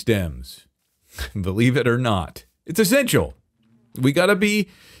mushroom stems. Believe it or not. It's essential. We got to be,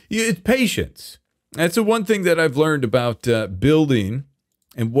 it's patience. That's the one thing that I've learned about building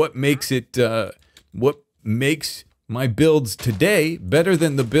and what makes it, what makes my builds today better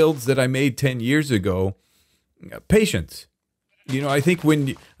than the builds that I made 10 years ago. Patience. You know, I think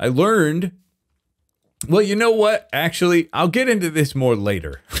when I learned, well, you know what? Actually, I'll get into this more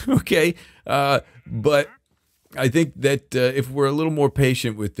later. Okay. But I think that if we're a little more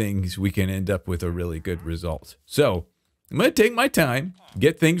patient with things, we can end up with a really good result. So I'm going to take my time,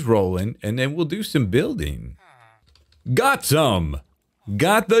 get things rolling, and then we'll do some building. Got some.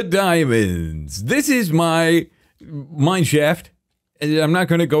 Got the diamonds. This is my mine shaft. And I'm not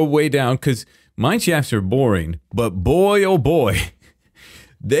going to go way down because mine shafts are boring. But boy, oh boy,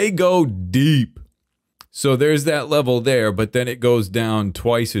 they go deep. So there's that level there, but then it goes down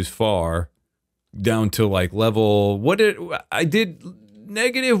twice as far. Down to like level, I did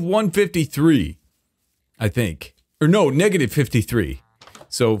negative 153, I think. Or no, negative 53.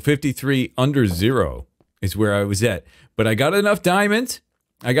 So 53 under 0 is where I was at. But I got enough diamonds.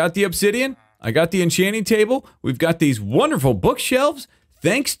 I got the obsidian. I got the enchanting table. We've got these wonderful bookshelves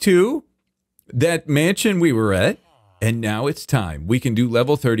thanks to that mansion we were at. And now it's time. We can do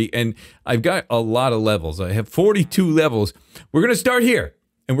level 30. And I've got a lot of levels. I have 42 levels. We're going to start here.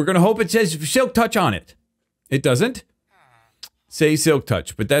 And we're going to hope it says Silk Touch on it. It doesn't say Silk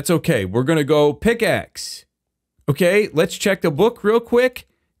Touch, but that's okay. We're going to go pickaxe. Okay, let's check the book real quick.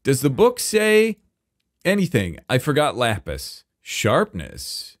 Does the book say anything? I forgot lapis.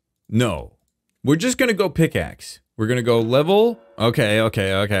 Sharpness. No. We're just going to go pickaxe. We're going to go level. Okay.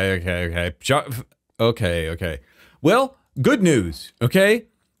 Okay. Well, good news, okay?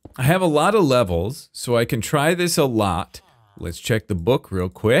 I have a lot of levels, so I can try this a lot. Let's check the book real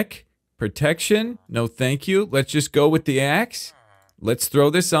quick. Protection. No, thank you. Let's just go with the axe. Let's throw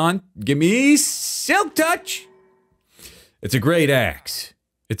this on. Give me Silk Touch. It's a great axe.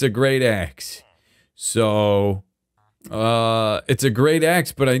 It's a great axe. So, it's a great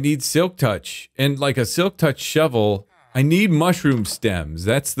axe, but I need Silk Touch. And like a Silk Touch shovel, I need mushroom stems.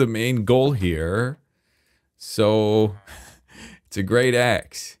 That's the main goal here. So, it's a great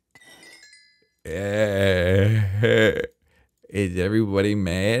axe. Is everybody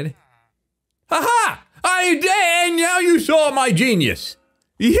mad? Ha-ha! And now you saw my genius.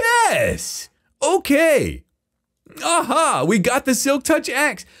 Yes! Okay. Aha! We got the Silk Touch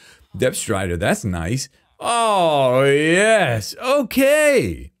axe. Depth Strider, that's nice. Oh, yes.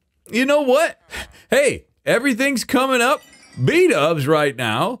 Okay. You know what? Hey, everything's coming up. B-dubs right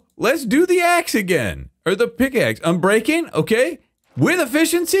now. Let's do the axe again. Or the pickaxe. Unbreaking, okay? With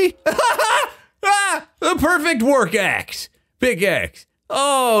efficiency. The perfect work axe. Pickaxe.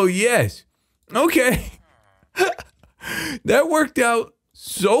 Oh, yes. Okay. That worked out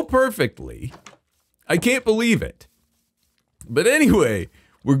so perfectly. I can't believe it. But anyway,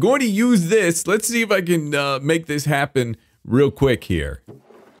 we're going to use this. Let's see if I can make this happen real quick here.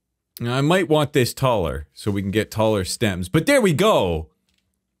 Now, I might want this taller so we can get taller stems. But there we go.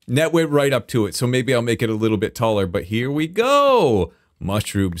 And that went right up to it. So maybe I'll make it a little bit taller. But here we go.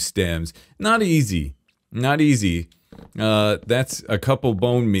 Mushroom stems. Not easy. Not easy. That's a couple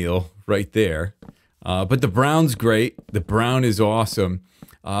bone meal right there. But the brown's great. The brown is awesome.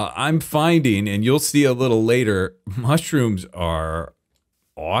 I'm finding, and you'll see a little later, mushrooms are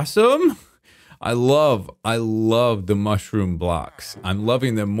awesome. I love the mushroom blocks. I'm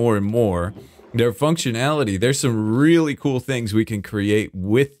loving them more and more. Their functionality, there's some really cool things we can create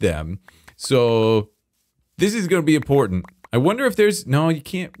with them. So this is going to be important. I wonder if there's, no, you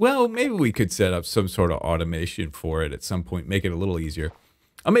can't. Well, maybe we could set up some sort of automation for it at some point, make it a little easier.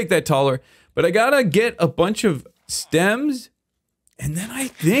 I'll make that taller, but I gotta get a bunch of stems, and then I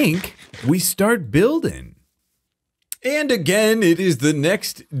think we start building. And again, it is the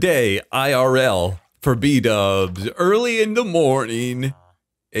next day, IRL, for B-dubs, early in the morning,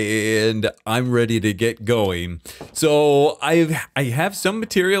 and I'm ready to get going. So I have some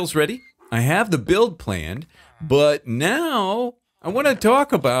materials ready. I have the build planned, but now I want to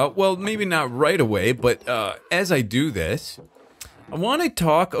talk about, well, maybe not right away, but as I do this, I want to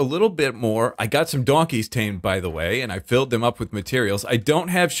talk a little bit more. I got some donkeys tamed, by the way, and I filled them up with materials. I don't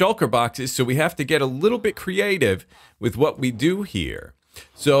have shulker boxes, so we have to get a little bit creative with what we do here.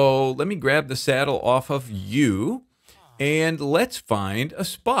 So let me grab the saddle off of you, and let's find a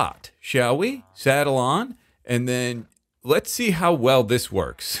spot, shall we? Saddle on, and then let's see how well this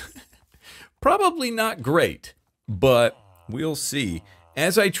works. Probably not great, but we'll see.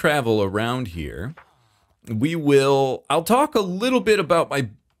 As I travel around here, I'll talk a little bit about my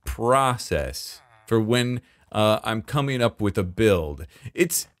process for when I'm coming up with a build.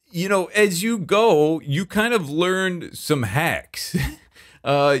 It's, you know, as you go, you kind of learn some hacks.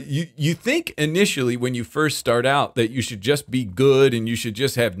 You think initially when you first start out that you should just be good and you should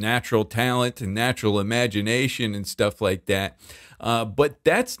just have natural talent and natural imagination and stuff like that. But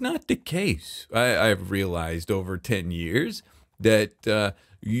that's not the case. I've realized over 10 years that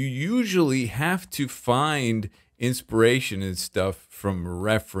you usually have to find inspiration and stuff from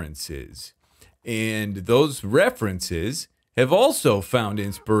references. And those references have also found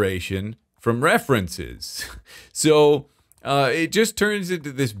inspiration from references. So it just turns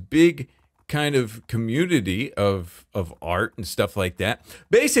into this big kind of community of art and stuff like that.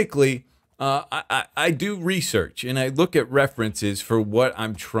 Basically, I do research and I look at references for what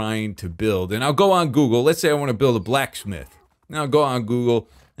I'm trying to build. And I'll go on Google. Let's say I want to build a blacksmith. And I'll go on Google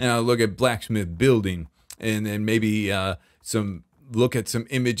and I'll look at blacksmith building, and then maybe look at some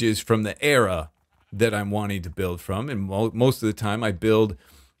images from the era that I'm wanting to build from. And most of the time I build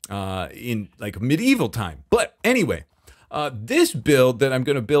in like medieval time. But anyway, this build that I'm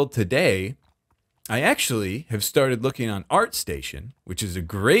going to build today, I actually have started looking on ArtStation, which is a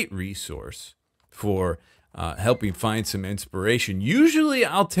great resource for helping find some inspiration. Usually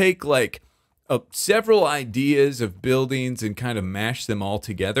I'll take like several ideas of buildings and kind of mash them all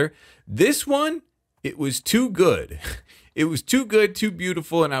together. This one, it was too good. It was too good, too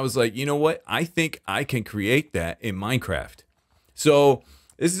beautiful, and I was like, you know what? I think I can create that in Minecraft. So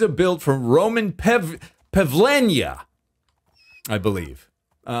this is a build from Roman Pavlenia, I believe,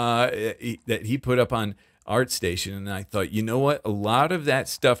 that he put up on ArtStation, and I thought, you know what? A lot of that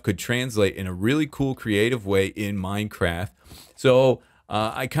stuff could translate in a really cool, creative way in Minecraft. So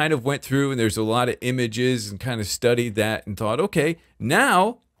I kind of went through, and there's a lot of images, and kind of studied that and thought, okay,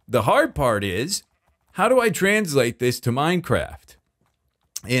 now the hard part is, how do I translate this to Minecraft?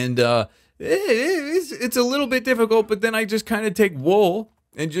 And it's a little bit difficult, but then I just kind of take wool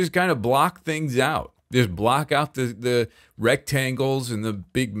and just kind of block things out. Just block out the rectangles and the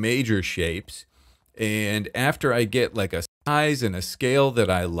big major shapes. And after I get like a size and a scale that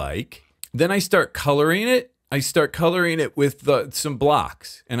I like, then I start coloring it. I start coloring it with some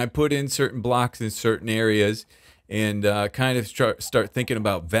blocks, and I put in certain blocks in certain areas, and kind of start thinking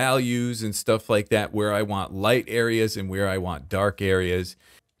about values and stuff like that, where I want light areas and where I want dark areas.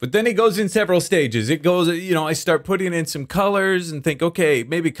 But then it goes in several stages. It goes, you know, I start putting in some colors and think, okay,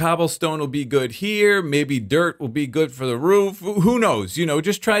 maybe cobblestone will be good here. Maybe dirt will be good for the roof. Who knows? You know,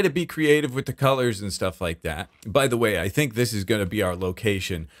 just try to be creative with the colors and stuff like that. By the way, I think this is going to be our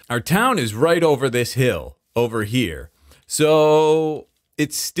location. Our town is right over this hill over here. So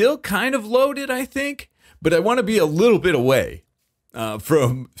it's still kind of loaded, I think, but I want to be a little bit away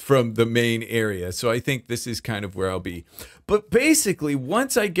from the main area. So I think this is kind of where I'll be. But basically,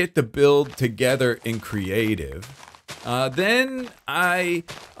 once I get the build together in creative, then I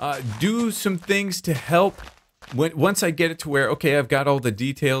do some things to help once I get it to where, okay, I've got all the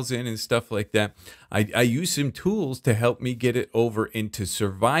details in and stuff like that, I use some tools to help me get it over into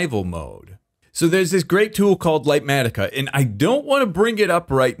survival mode. So there's this great tool called Lightmatica, and I don't want to bring it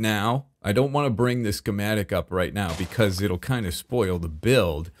up right now. I don't want to bring the schematic up right now because it'll kind of spoil the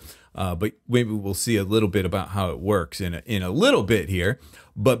build. But maybe we'll see a little bit about how it works in a little bit here.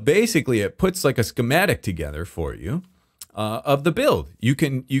 But basically, it puts like a schematic together for you of the build. You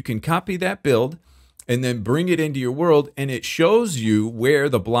can copy that build and then bring it into your world, and it shows you where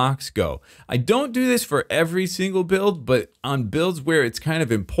the blocks go. I don't do this for every single build, but on builds where it's kind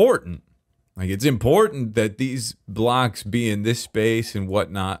of important, like it's important that these blocks be in this space and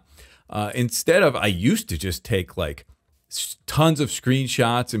whatnot. Instead of, I used to just take like tons of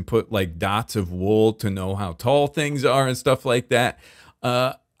screenshots and put like dots of wool to know how tall things are and stuff like that.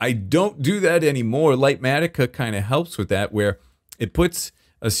 I don't do that anymore. Lightmatica kind of helps with that, where it puts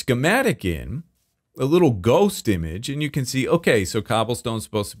a schematic in, a little ghost image, and you can see, okay, so cobblestone's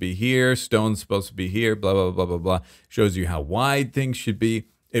supposed to be here, stone's supposed to be here, blah, blah, blah, blah, blah. Shows you how wide things should be.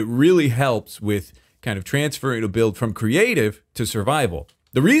 It really helps with kind of transferring a build from creative to survival.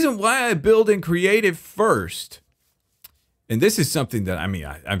 The reason why I build in creative first, and this is something that, I mean,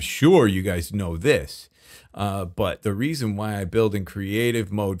 I'm sure you guys know this, but the reason why I build in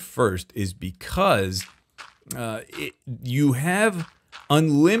creative mode first is because you have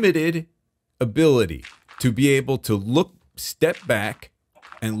unlimited ability to be able to step back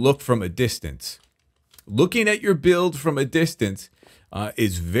and look from a distance. Looking at your build from a distance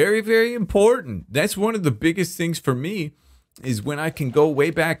is very, very important. That's one of the biggest things for me, is when I can go way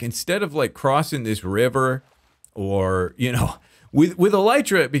back instead of like crossing this river, or, you know, with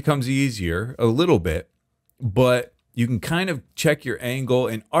Elytra it becomes easier a little bit, but you can kind of check your angle,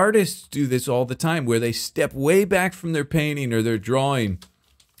 and artists do this all the time where they step way back from their painting or their drawing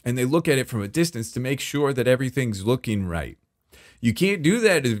and they look at it from a distance to make sure that everything's looking right. You can't do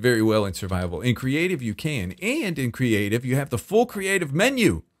that very well in survival. In creative, you can. And in creative, you have the full creative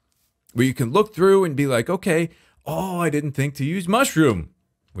menu where you can look through and be like, okay, oh, I didn't think to use mushroom,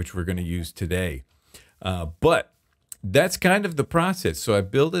 which we're going to use today. But that's kind of the process. So I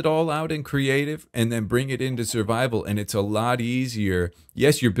build it all out in creative and then bring it into survival, and it's a lot easier.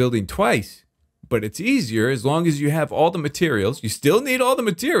 Yes, you're building twice, but it's easier as long as you have all the materials. You still need all the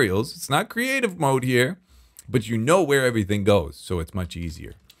materials. It's not creative mode here, but you know where everything goes, so it's much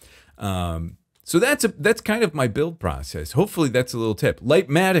easier. So that's kind of my build process. Hopefully that's a little tip.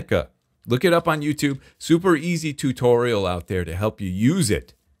 Lightmatica, look it up on YouTube. Super easy tutorial out there to help you use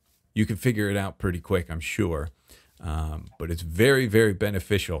it. You can figure it out pretty quick, I'm sure. But it's very, very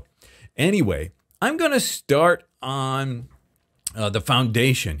beneficial. Anyway, I'm going to start on the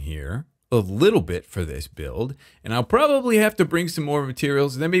foundation here a little bit for this build, and I'll probably have to bring some more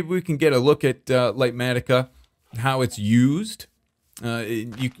materials, and then maybe we can get a look at Lightmatica, how it's used.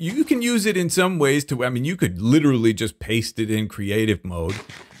 You can use it in some ways to, I mean, you could literally just paste it in creative mode.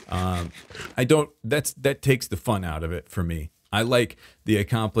 That takes the fun out of it for me. I like the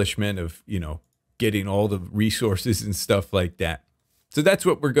accomplishment of, you know, getting all the resources and stuff like that. So that's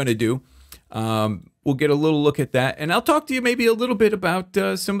what we're going to do. We'll get a little look at that, and I'll talk to you maybe a little bit about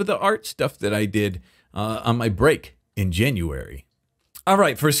some of the art stuff that I did on my break in January. All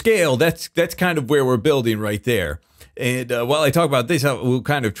right, for scale, that's kind of where we're building right there. And while I talk about this, we'll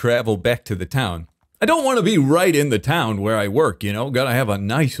kind of travel back to the town. I don't want to be right in the town where I work, you know. Got to have a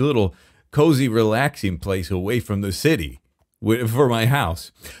nice little cozy, relaxing place away from the city for my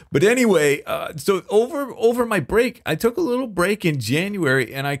house. But anyway, so over my break, I took a little break in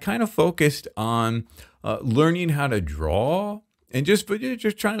January, and I kind of focused on learning how to draw, and just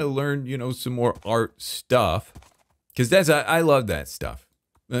trying to learn, you know, some more art stuff, because I love that stuff.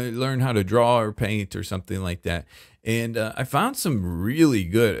 Learn how to draw or paint or something like that. And I found some really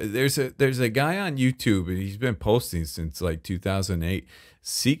good. There's a guy on YouTube, and he's been posting since like 2008.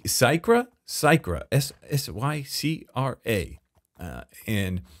 Sycra, Sycra,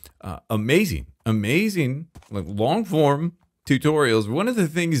 and amazing, like long form tutorials. One of the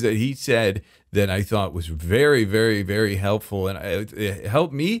things that he said that I thought was very, very, very helpful, and it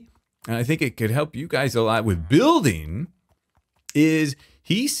helped me, and I think it could help you guys a lot with building, is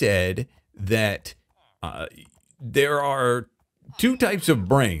he said that there are two types of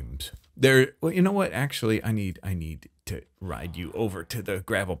brains. Well, you know what? Actually, I need to ride you over to the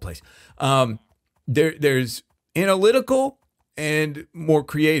gravel place. There's analytical and more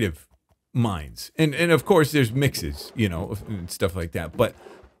creative minds, and of course there's mixes, you know, and stuff like that. But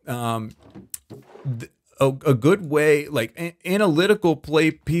a good way, like analytical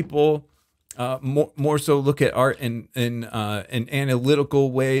people, more so look at art in an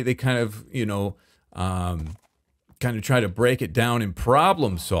analytical way. They kind of, you know, kind of try to break it down and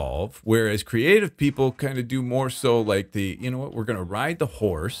problem solve, whereas creative people kind of do more so like the, you know what, we're going to ride the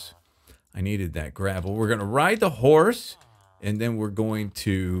horse. I needed that gravel. We're going to ride the horse, and then we're going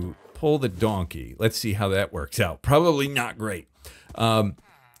to pull the donkey. Let's see how that works out. Probably not great.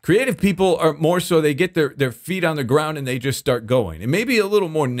 Creative people are more so they get their feet on the ground and they just start going. And maybe a little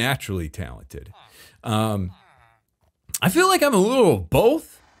more naturally talented. I feel like I'm a little of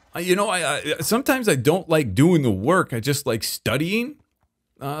both. You know, I sometimes I don't like doing the work. I just like studying.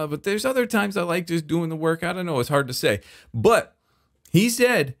 But there's other times I like just doing the work. I don't know. It's hard to say. But he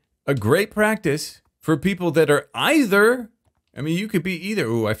said a great practice for people that are either, I mean, you could be either.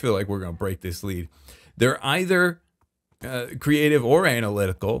 Ooh, I feel like we're going to break this lead. They're either creative or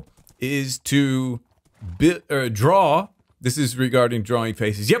analytical, is to draw. This is regarding drawing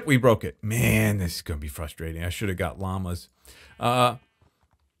faces. Yep, we broke it. Man, this is going to be frustrating. I should have got llamas.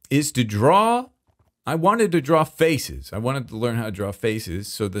 Is to draw. I wanted to draw faces. I wanted to learn how to draw faces.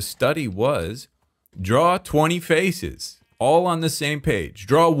 So the study was draw 20 faces, all on the same page.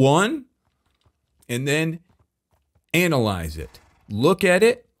 Draw one and then analyze it. Look at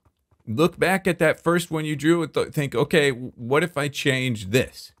it. Look back at that first one you drew and think, okay, what if I change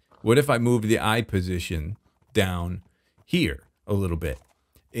this? What if I move the eye position down here a little bit?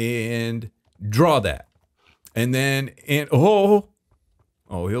 And draw that. And then, oh,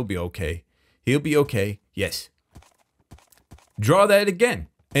 he'll be okay. He'll be okay. Yes. Draw that again.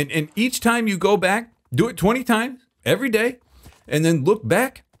 And each time you go back, do it 20 times every day. And then look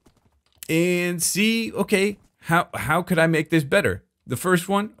back and see, okay, how could I make this better? The first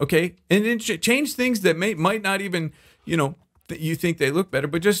one, okay, and then change things that might not even, you know, that you think they look better,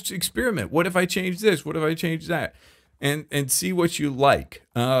 but just experiment. What if I change this? What if I change that? And see what you like.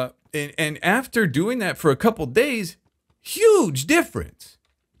 And after doing that for a couple days, huge difference.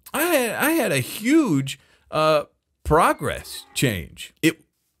 I had a huge progress change.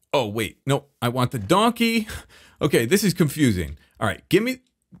 Oh wait, no, I want the donkey. Okay, this is confusing. All right, give me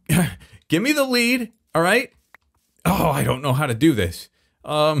the lead. All right. Oh, I don't know how to do this.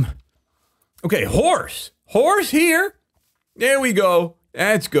 Okay, horse. Horse here. There we go.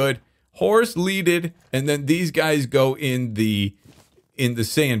 That's good. Horse leaded, and then these guys go in the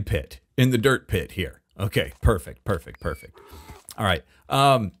sand pit, in the dirt pit here. Okay, perfect. All right.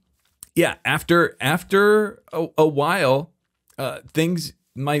 Yeah, after a while,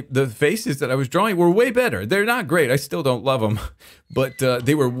 the faces that I was drawing were way better. They're not great. I still don't love them, but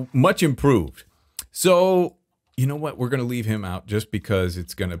they were much improved. So, you know what? We're going to leave him out just because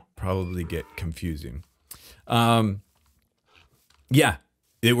it's going to probably get confusing. Yeah,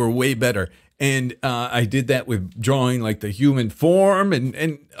 they were way better. And I did that with drawing like the human form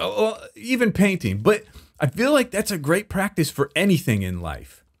and even painting. But I feel like that's a great practice for anything in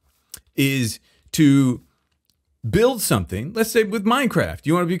life, is to build something. Let's say with Minecraft,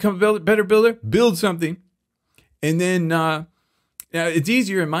 you want to become a better builder? Build something. And then it's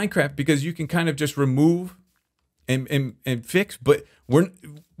easier in Minecraft because you can kind of just remove and fix. But we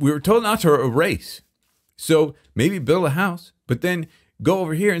were told not to erase. So maybe build a house, but then go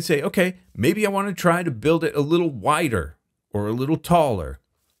over here and say, okay, maybe I want to try to build it a little wider or a little taller,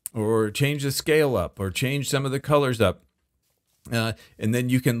 or change the scale up, or change some of the colors up. And then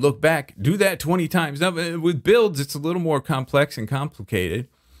you can look back, do that 20 times. Now, with builds, it's a little more complex and complicated.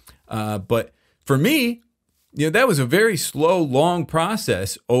 But for me, you know, that was a very slow, long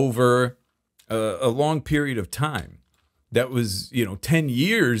process over a long period of time. That was, 10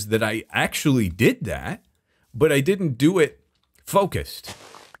 years that I actually did that, but I didn't do it focused.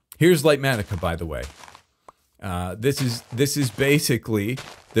 Here's Lightmatica, by the way. This is basically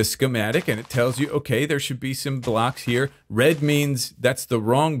the schematic, and it tells you, okay, there should be some blocks here. Red means that's the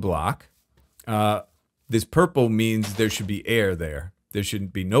wrong block. This purple means there should be air there. There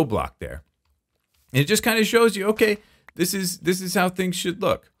shouldn't be no block there. And it just kind of shows you, okay, this is how things should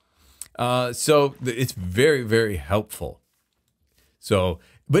look. So it's very, very helpful. So,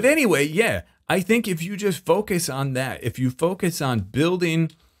 but anyway, yeah, I think if you just focus on that, if you focus on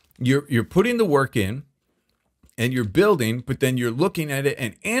building, you're putting the work in, and you're building, but then you're looking at it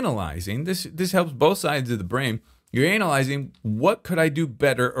and analyzing. This helps both sides of the brain. You're analyzing, what could I do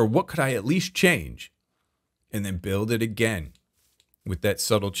better, or what could I at least change? And then build it again with that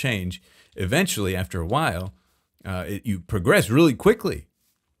subtle change. Eventually, after a while, you progress really quickly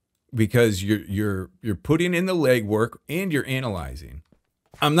because you're putting in the legwork and you're analyzing.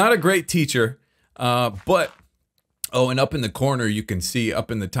 I'm not a great teacher, but and up in the corner, you can see,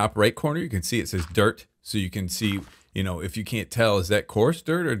 up in the top right corner, you can see it says dirt. So you can see, if you can't tell, is that coarse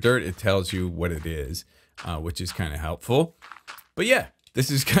dirt or dirt? It tells you what it is, which is kind of helpful. But yeah, This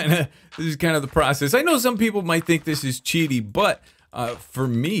is kind of the process. I know some people might think this is cheaty, but for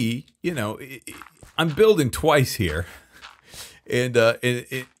me, you know, I'm building twice here, and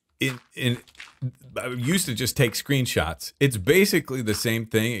I used to just take screenshots. It's basically the same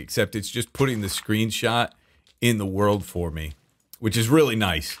thing, except it's just putting the screenshot in the world for me, which is really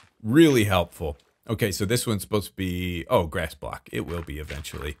nice, really helpful. Okay, so this one's supposed to be, oh, grass block. It will be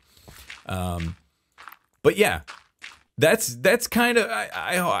eventually. But yeah, that's kind of,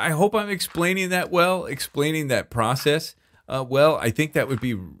 I hope I'm explaining that well, explaining that process well. I think that would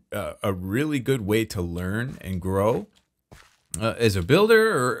be a really good way to learn and grow as a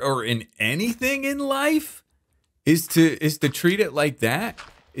builder or in anything in life, is to treat it like that,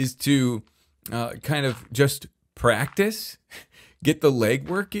 is to kind of just practice, get the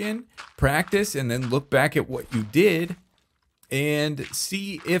legwork in, practice, and then look back at what you did and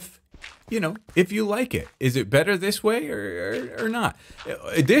see if, you know, if you like it. Is it better this way or not?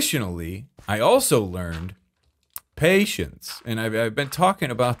 Additionally, I also learned patience, and I've been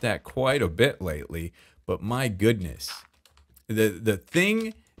talking about that quite a bit lately, but my goodness, the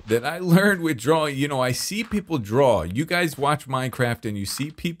thing that I learned with drawing, you know, I see people draw. You guys watch Minecraft and you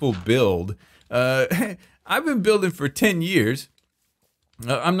see people build. I've been building for 10 years.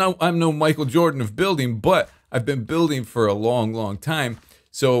 I'm no Michael Jordan of building, but I've been building for a long, long time.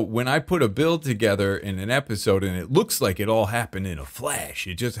 So when I put a build together in an episode and it looks like it all happened in a flash,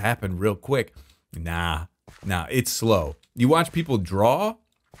 it just happened real quick. Nah, it's slow. You watch people draw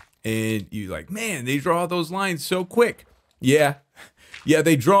and you're like, man, they draw those lines so quick. Yeah,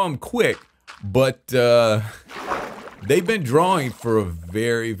 they draw them quick, but they've been drawing for a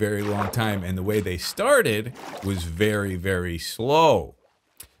very, very long time, and the way they started was very, very slow.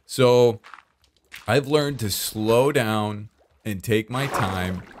 So I've learned to slow down and take my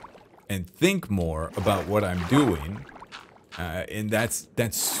time and think more about what I'm doing, and that's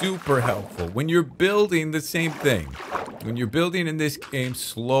super helpful. When you're building, the same thing. When you're building in this game,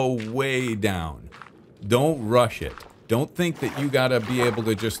 slow way down. Don't rush it. Don't think that you gotta be able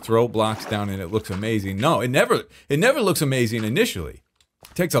to just throw blocks down and it looks amazing. No, it never looks amazing initially.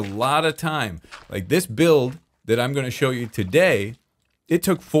 It takes a lot of time. Like this build that I'm gonna show you today, it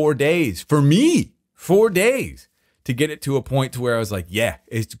took 4 days for me. 4 days to get it to a point to where I was like, yeah,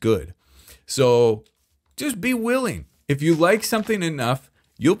 it's good. So just be willing. If you like something enough,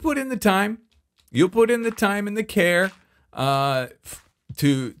 you'll put in the time. You'll put in the time and the care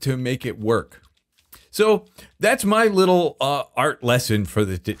to make it work. So that's my little art lesson for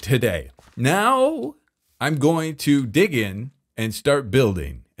today. Now I'm going to dig in and start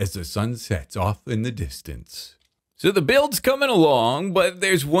building as the sun sets off in the distance. So the build's coming along, but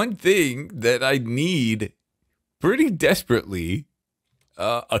there's one thing that I need pretty desperately.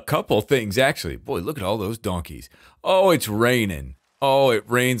 A couple things, actually. Boy, look at all those donkeys. Oh, it's raining. Oh, it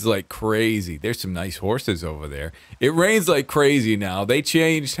rains like crazy. There's some nice horses over there. It rains like crazy now. They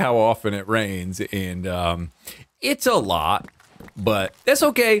changed how often it rains, and it's a lot, but that's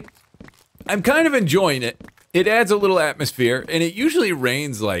okay. I'm kind of enjoying it. It adds a little atmosphere, and it usually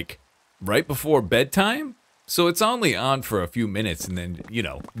rains like right before bedtime, so it's only on for a few minutes, and then, you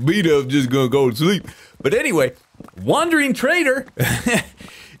know, BdoubleO just gonna go to sleep. But anyway, Wandering Trader.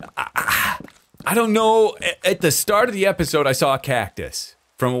 I don't know, at the start of the episode, I saw a cactus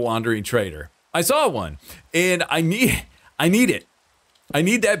from a Wandering Trader. I saw one, and I need it. I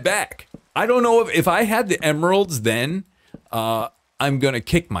need that back. I don't know if I had the emeralds then, I'm going to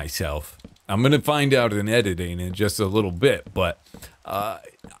kick myself. I'm going to find out in editing in just a little bit, but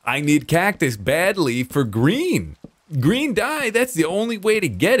I need cactus badly for green. Green dye, that's the only way to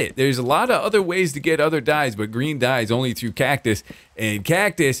get it. There's a lot of other ways to get other dyes, but green dye is only through cactus, and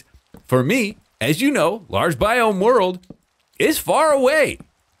cactus, for me, as you know, large biome world is far away.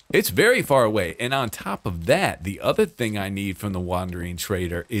 It's very far away. And on top of that, the other thing I need from the Wandering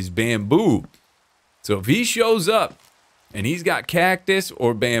Trader is bamboo. So if he shows up and he's got cactus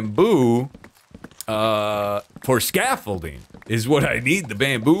or bamboo for scaffolding is what I need the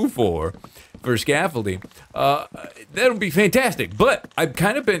bamboo for scaffolding, that'll be fantastic. But I've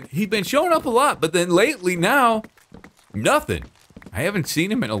kind of he's been showing up a lot, but then lately now, nothing. I haven't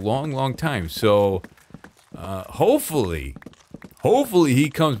seen him in a long, long time, so hopefully he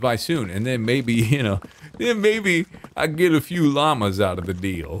comes by soon, and then maybe, you know, I get a few llamas out of the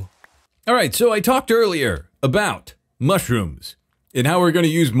deal. All right, so I talked earlier about mushrooms and how we're going to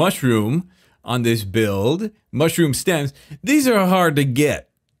use mushroom on this build, mushroom stems. These are hard to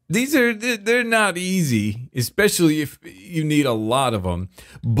get. They're not easy, especially if you need a lot of them,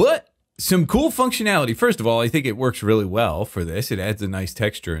 but some cool functionality. First of all, I think it works really well for this. It adds a nice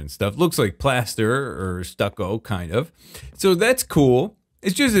texture and stuff. Looks like plaster or stucco, kind of. So that's cool.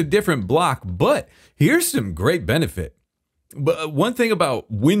 It's just a different block, but here's some great benefit. But one thing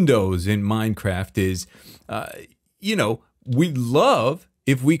about windows in Minecraft is, we'd love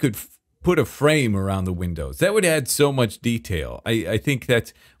if we could put a frame around the windows. That would add so much detail. I think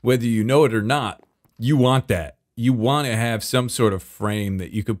that's, whether you know it or not, you want that. You want to have some sort of frame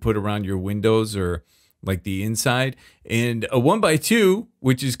that you could put around your windows or like the inside. And a 1x2,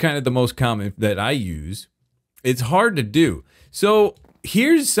 which is kind of the most common that I use, it's hard to do. So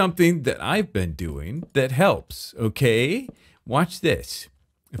here's something that I've been doing that helps, okay? Watch this.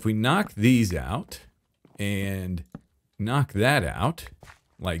 If we knock these out and knock that out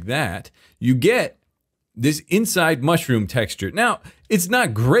like that, you get this inside mushroom texture. Now, it's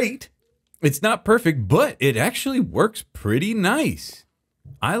not great. It's not perfect, but it actually works pretty nice.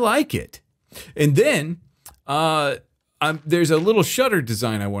 I like it. And then there's a little shutter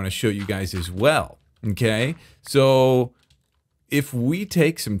design I want to show you guys as well, okay? So if we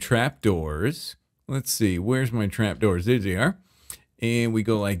take some trapdoors, let's see, where's my trapdoors? There they are. And we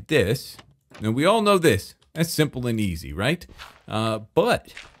go like this. Now, we all know this. That's simple and easy, right?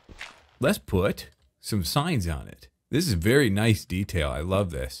 But let's put some signs on it. This is very nice detail. I love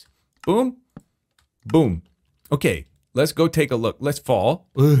this. Boom. Boom. Okay, let's go take a look. Let's fall.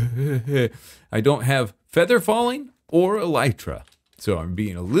 I don't have feather falling or elytra, so I'm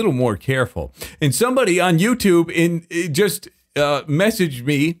being a little more careful. And somebody on YouTube just messaged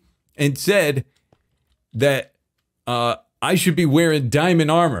me and said that I should be wearing diamond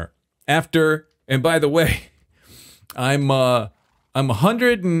armor after. And by the way, I'm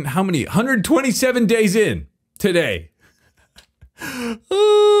 127 days in today.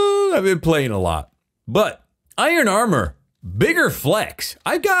 I've been playing a lot. But iron armor, bigger flex.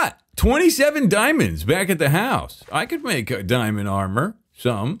 I've got 27 diamonds back at the house. I could make a diamond armor,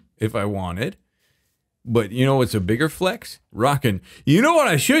 some, if I wanted. But you know what's a bigger flex? Rocking. You know what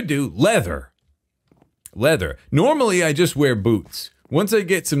I should do? Leather. Leather. Normally, I just wear boots. Once I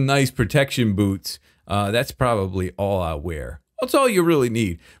get some nice protection boots, that's probably all I'll wear. That's all you really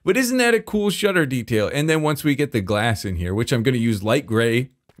need. But isn't that a cool shutter detail? And then once we get the glass in here, which I'm going to use light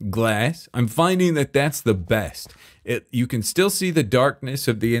gray glass, I'm finding that that's the best. You can still see the darkness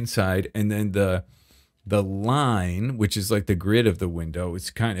of the inside, and then the line, which is like the grid of the window,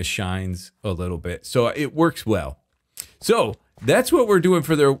 it kind of shines a little bit. So it works well. So that's what we're doing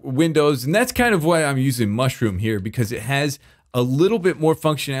for their windows, and that's kind of why I'm using mushroom here, because it has a little bit more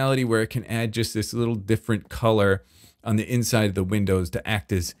functionality where it can add just this little different color on the inside of the windows to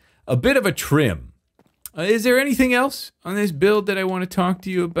act as a bit of a trim. Is there anything else on this build that I want to talk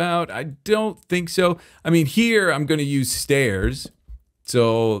to you about? I don't think so. I mean, here I'm going to use stairs.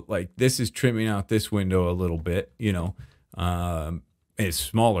 So like this is trimming out this window a little bit, a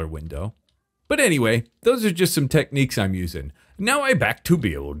smaller window. But anyway, those are just some techniques I'm using. Now I back to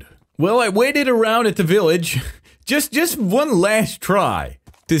build. Well, I waited around at the village, just one last try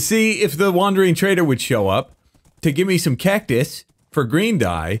to see if the wandering trader would show up to give me some cactus for green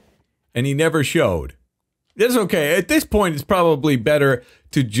dye, and he never showed. That's okay. At this point, it's probably better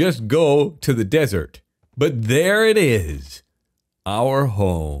to just go to the desert. But there it is. Our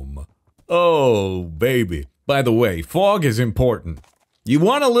home. Oh, baby. By the way, fog is important. You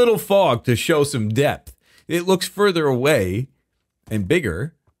want a little fog to show some depth. It looks further away and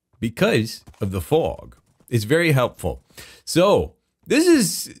bigger because of the fog. It's very helpful. So, this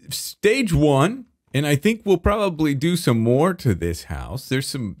is stage 1, and I think we'll probably do some more to this house. There's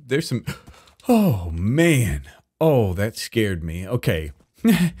some oh, man. Oh, that scared me. Okay.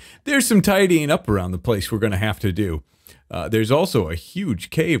 There's some tidying up around the place we're going to have to do. There's also a huge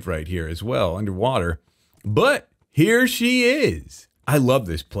cave right here as well, underwater. But here she is. I love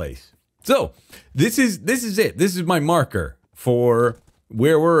this place. So, this is it. This is my marker for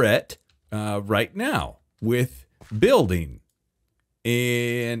where we're at right now with building.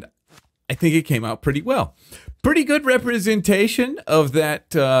 And I think it came out pretty well. Pretty good representation of that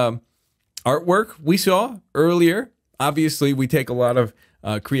artwork we saw earlier. Obviously, we take a lot of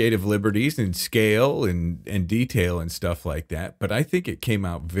creative liberties in scale and detail and stuff like that, but I think it came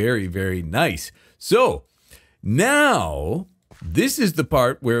out very, very nice. So now this is the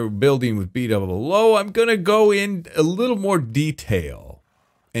part where we're building with BdoubleO. I'm going to go in a little more detail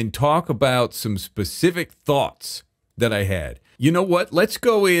and talk about some specific thoughts that I had. You know what? Let's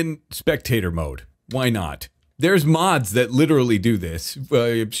go in spectator mode. Why not? There's mods that literally do this.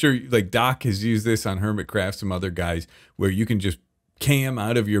 I'm sure like Doc has used this on Hermitcraft, some other guys, where you can just cam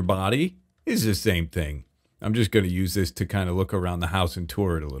out of your body. It's the same thing. I'm just going to use this to kind of look around the house and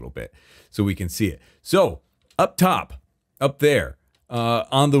tour it a little bit so we can see it. So up top, up there,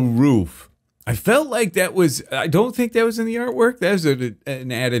 on the roof, I felt like that was, I don't think that was in the artwork. That was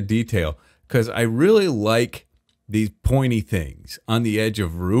an added detail because I really like these pointy things on the edge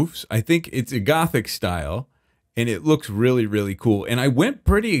of roofs. I think it's a Gothic style and it looks really, really cool. And I went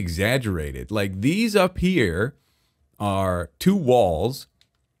pretty exaggerated. Like these up here are 2 walls,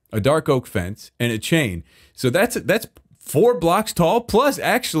 a dark oak fence, and a chain. So that's 4 blocks tall. Plus,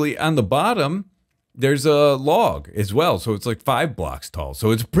 actually, on the bottom, there's a log as well. So it's like 5 blocks tall.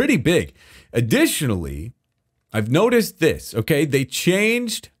 So it's pretty big. Additionally, I've noticed this, okay? They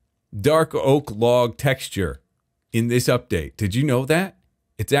changed dark oak log texture in this update. Did you know that?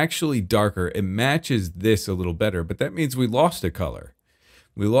 It's actually darker. It matches this a little better, but that means we lost a color.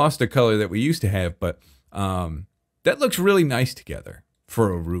 We lost a color that we used to have, but that looks really nice together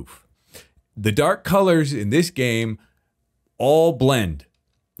for a roof. The dark colors in this game all blend.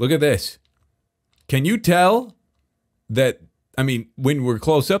 Look at this. Can you tell that, I mean, when we're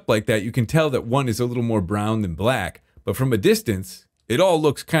close up like that, you can tell that one is a little more brown than black, but from a distance, it all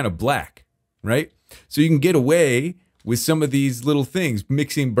looks kind of black, right? So you can get away with some of these little things,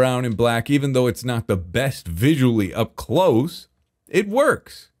 mixing brown and black, even though it's not the best visually up close, it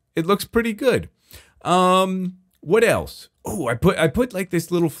works. It looks pretty good. What else? Oh, I put like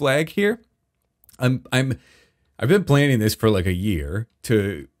this little flag here. I've been planning this for like a year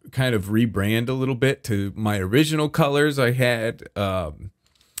to kind of rebrand a little bit to my original colors I had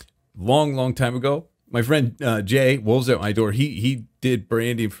long time ago. My friend Jay, Wolves at My Door, he did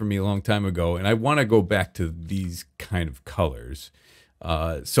branding for me a long time ago, and I want to go back to these kind of colors.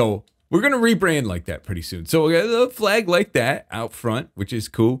 So we're going to rebrand like that pretty soon. So we got a flag like that out front, which is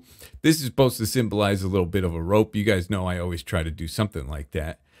cool. This is supposed to symbolize a little bit of a rope. You guys know I always try to do something like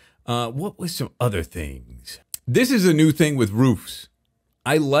that. What was some other things? This is a new thing with roofs.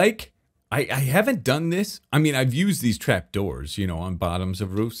 I haven't done this. I mean, I've used these trap doors, you know, on bottoms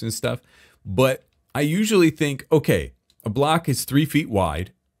of roofs and stuff, but I usually think, okay, a block is 3 feet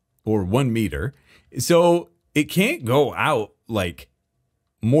wide or 1 meter. So it can't go out like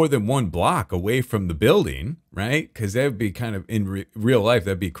more than 1 block away from the building, right? Because that would be kind of, in real life,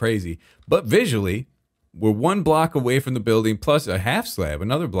 that'd be crazy. But visually, we're 1 block away from the building plus a half slab,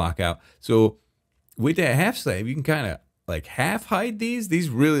 another block out. So with that half slab, you can kind of like half hide these. These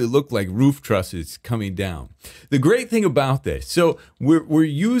really look like roof trusses coming down. The great thing about this, so we're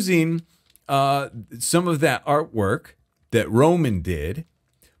using some of that artwork that Roman did,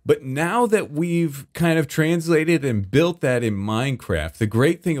 but now that we've kind of translated and built that in Minecraft, the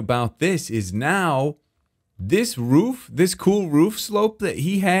great thing about this is now this roof, this cool roof slope that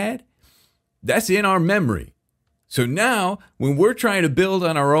he had, that's in our memory. So now when we're trying to build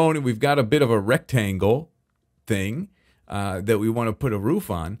on our own and we've got a bit of a rectangle thing that we want to put a roof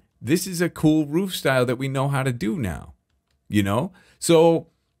on, this is a cool roof style that we know how to do now, you know? So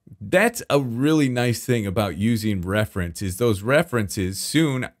that's a really nice thing about using references. Those references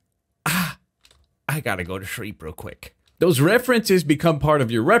soon, I gotta go to sleep real quick. Those references become part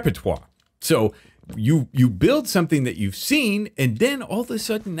of your repertoire. So you build something that you've seen, and then all of a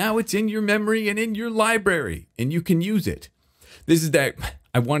sudden now it's in your memory and in your library, and you can use it. This is that,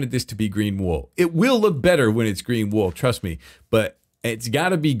 I wanted this to be green wool. It will look better when it's green wool, trust me, but it's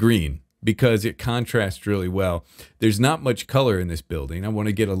gotta be green, because it contrasts really well. There's not much color in this building. I want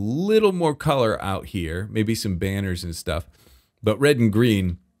to get a little more color out here, maybe some banners and stuff. But red and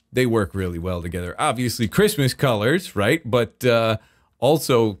green, they work really well together. Obviously Christmas colors, right? But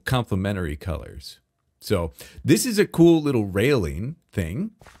also complementary colors. So this is a cool little railing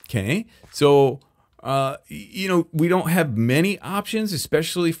thing, okay? So, you know, we don't have many options,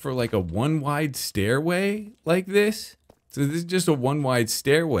 especially for like a 1 wide stairway like this. So this is just a 1 wide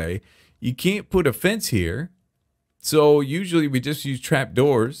stairway. You can't put a fence here, so usually we just use trap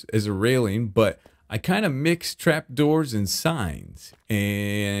doors as a railing, but I kind of mix trap doors and signs,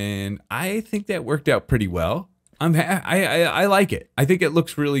 and I think that worked out pretty well. I like it. I think it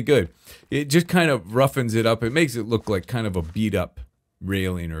looks really good. It just kind of roughens it up. It makes it look like kind of a beat up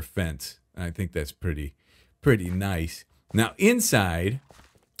railing or fence. I think that's pretty nice. Now inside,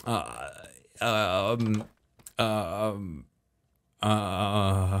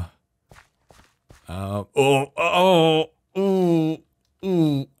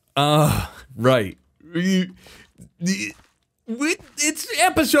 right. It's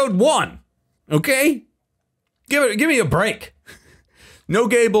episode 1, okay? Give me a break. No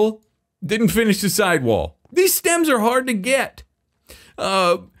gable, didn't finish the sidewall. These stems are hard to get.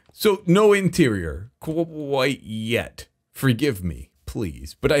 So no interior quite yet. Forgive me,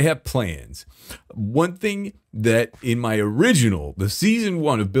 please, but I have plans. One thing that in my original, the season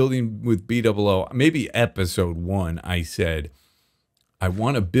 1 of Building with BdoubleO, maybe episode 1, I said, I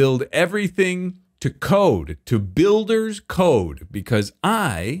want to build everything to code, to builder's code, because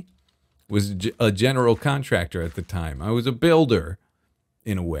I was a general contractor at the time. I was a builder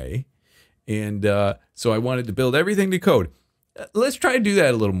in a way. And so I wanted to build everything to code. Let's try to do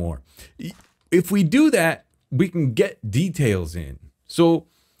that a little more. If we do that, we can get details in. So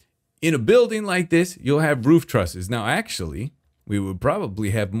in a building like this, you'll have roof trusses. Now, actually, we would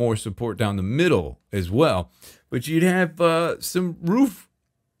probably have more support down the middle as well. But you'd have some roof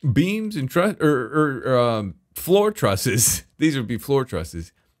beams and floor trusses. These would be floor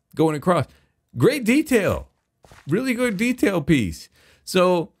trusses going across. Great detail. Really good detail piece.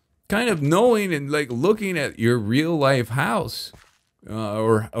 So kind of knowing and like looking at your real life house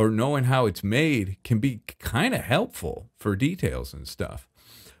or knowing how it's made can be kind of helpful for details and stuff.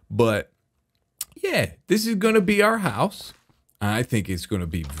 But yeah, this is going to be our house. I think it's going to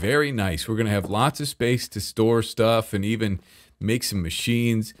be very nice. We're going to have lots of space to store stuff and even make some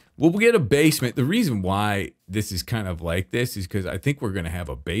machines. We'll get a basement. The reason why this is kind of like this is because I think we're going to have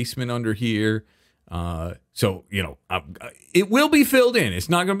a basement under here. So, you know, it will be filled in. It's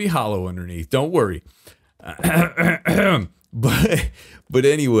not going to be hollow underneath. Don't worry. But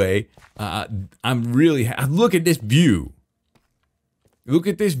anyway, I'm really, look at this view. Look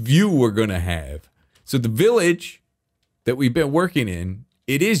at this view we're going to have. So the village that we've been working in,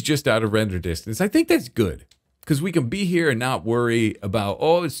 it is just out of render distance. I think that's good because we can be here and not worry about,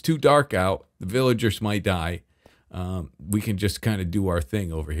 oh, it's too dark out. The villagers might die. We can just kind of do our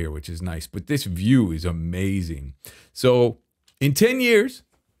thing over here, which is nice. But this view is amazing. So in 10 years,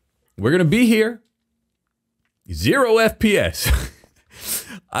 we're going to be here. 0 FPS.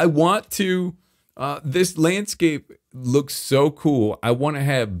 I want to, this landscape looks so cool. I want to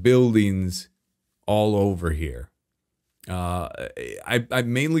have buildings all over here. I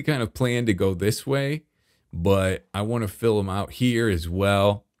mainly kind of plan to go this way, but I want to fill them out here as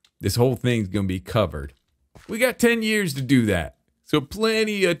well. This whole thing's going to be covered. We got 10 years to do that. So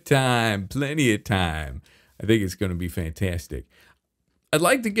plenty of time, plenty of time. I think it's going to be fantastic. I'd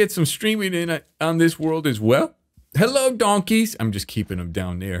like to get some streaming in on this world as well. Hello, donkeys. I'm just keeping them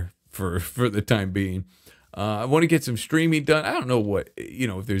down there for the time being. I want to get some streaming done. I don't know what, you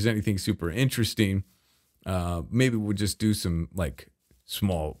know, if there's anything super interesting. Maybe we'll just do some like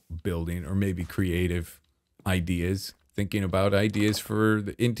small building or maybe creative ideas, thinking about ideas for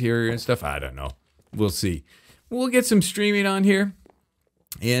the interior and stuff. I don't know. We'll see. We'll get some streaming on here.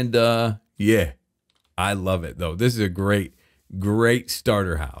 And yeah, I love it though. This is a great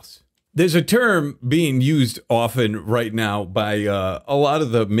starter house. There's a term being used often right now by a lot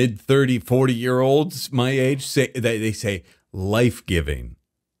of the mid 30, 40-year-olds my age. They say life-giving.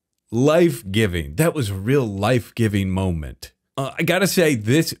 Life-giving. That was a real life-giving moment. I got to say,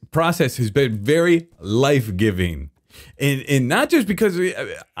 this process has been very life-giving. And not just because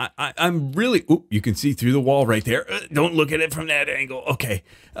I'm really, you can see through the wall right there. Don't look at it from that angle. Okay.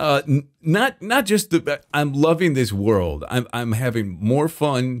 Not just I'm loving this world. I'm having more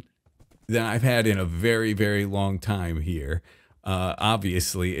fun than I've had in a very, very long time here.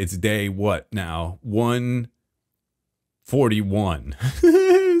 Obviously, it's day what now? 141.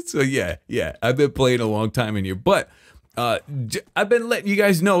 So yeah, I've been playing a long time in here, but I've been letting you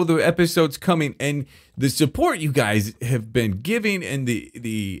guys know the episode's coming, and the support you guys have been giving and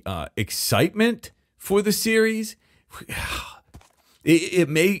the excitement for the series, it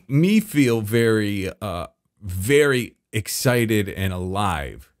made me feel very, very excited and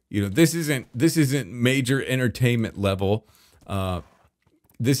alive. You know, this isn't major entertainment level.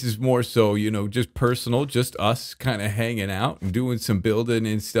 This is more so, you know, just personal, just us kind of hanging out and doing some building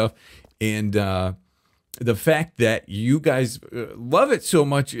and stuff. And the fact that you guys love it so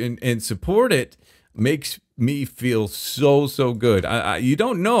much and support it makes me feel so good. You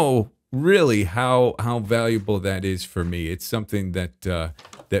don't know really how valuable that is for me. It's something that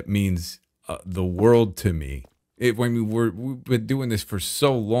that means the world to me. When we've been doing this for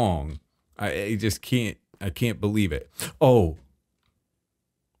so long, I just can't believe it. Oh,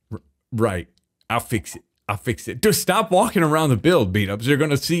 right. I'll fix it. Just stop walking around the build, beat-ups. They're going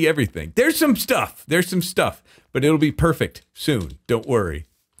to see everything. There's some stuff, but it'll be perfect soon. Don't worry.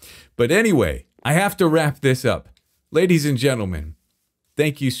 But anyway, I have to wrap this up. Ladies and gentlemen,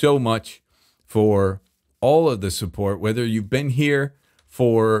 thank you so much for all of the support, whether you've been here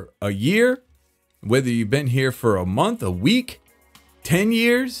for a year, whether you've been here for a month, a week, 10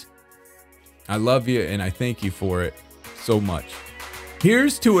 years, I love you and I thank you for it so much.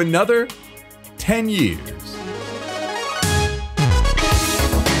 Here's to another 10 years.